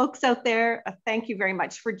all the folks out there, thank you very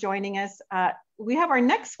much for joining us. We have our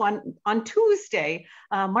next one on Tuesday,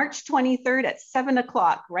 March 23rd at 7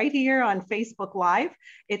 o'clock, right here on Facebook Live.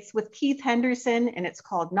 It's with Keith Henderson, and it's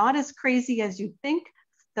called Not as Crazy as You Think,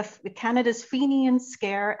 Canada's Fenian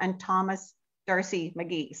Scare and Thomas Darcy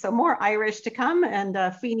McGee. So more Irish to come and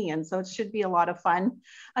Fenian, so it should be a lot of fun.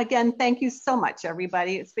 Again, thank you so much,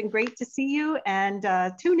 everybody. It's been great to see you, and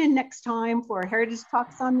tune in next time for Heritage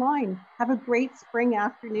Talks Online. Have a great spring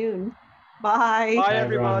afternoon. Bye. Bye,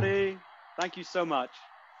 everybody. Thank you so much.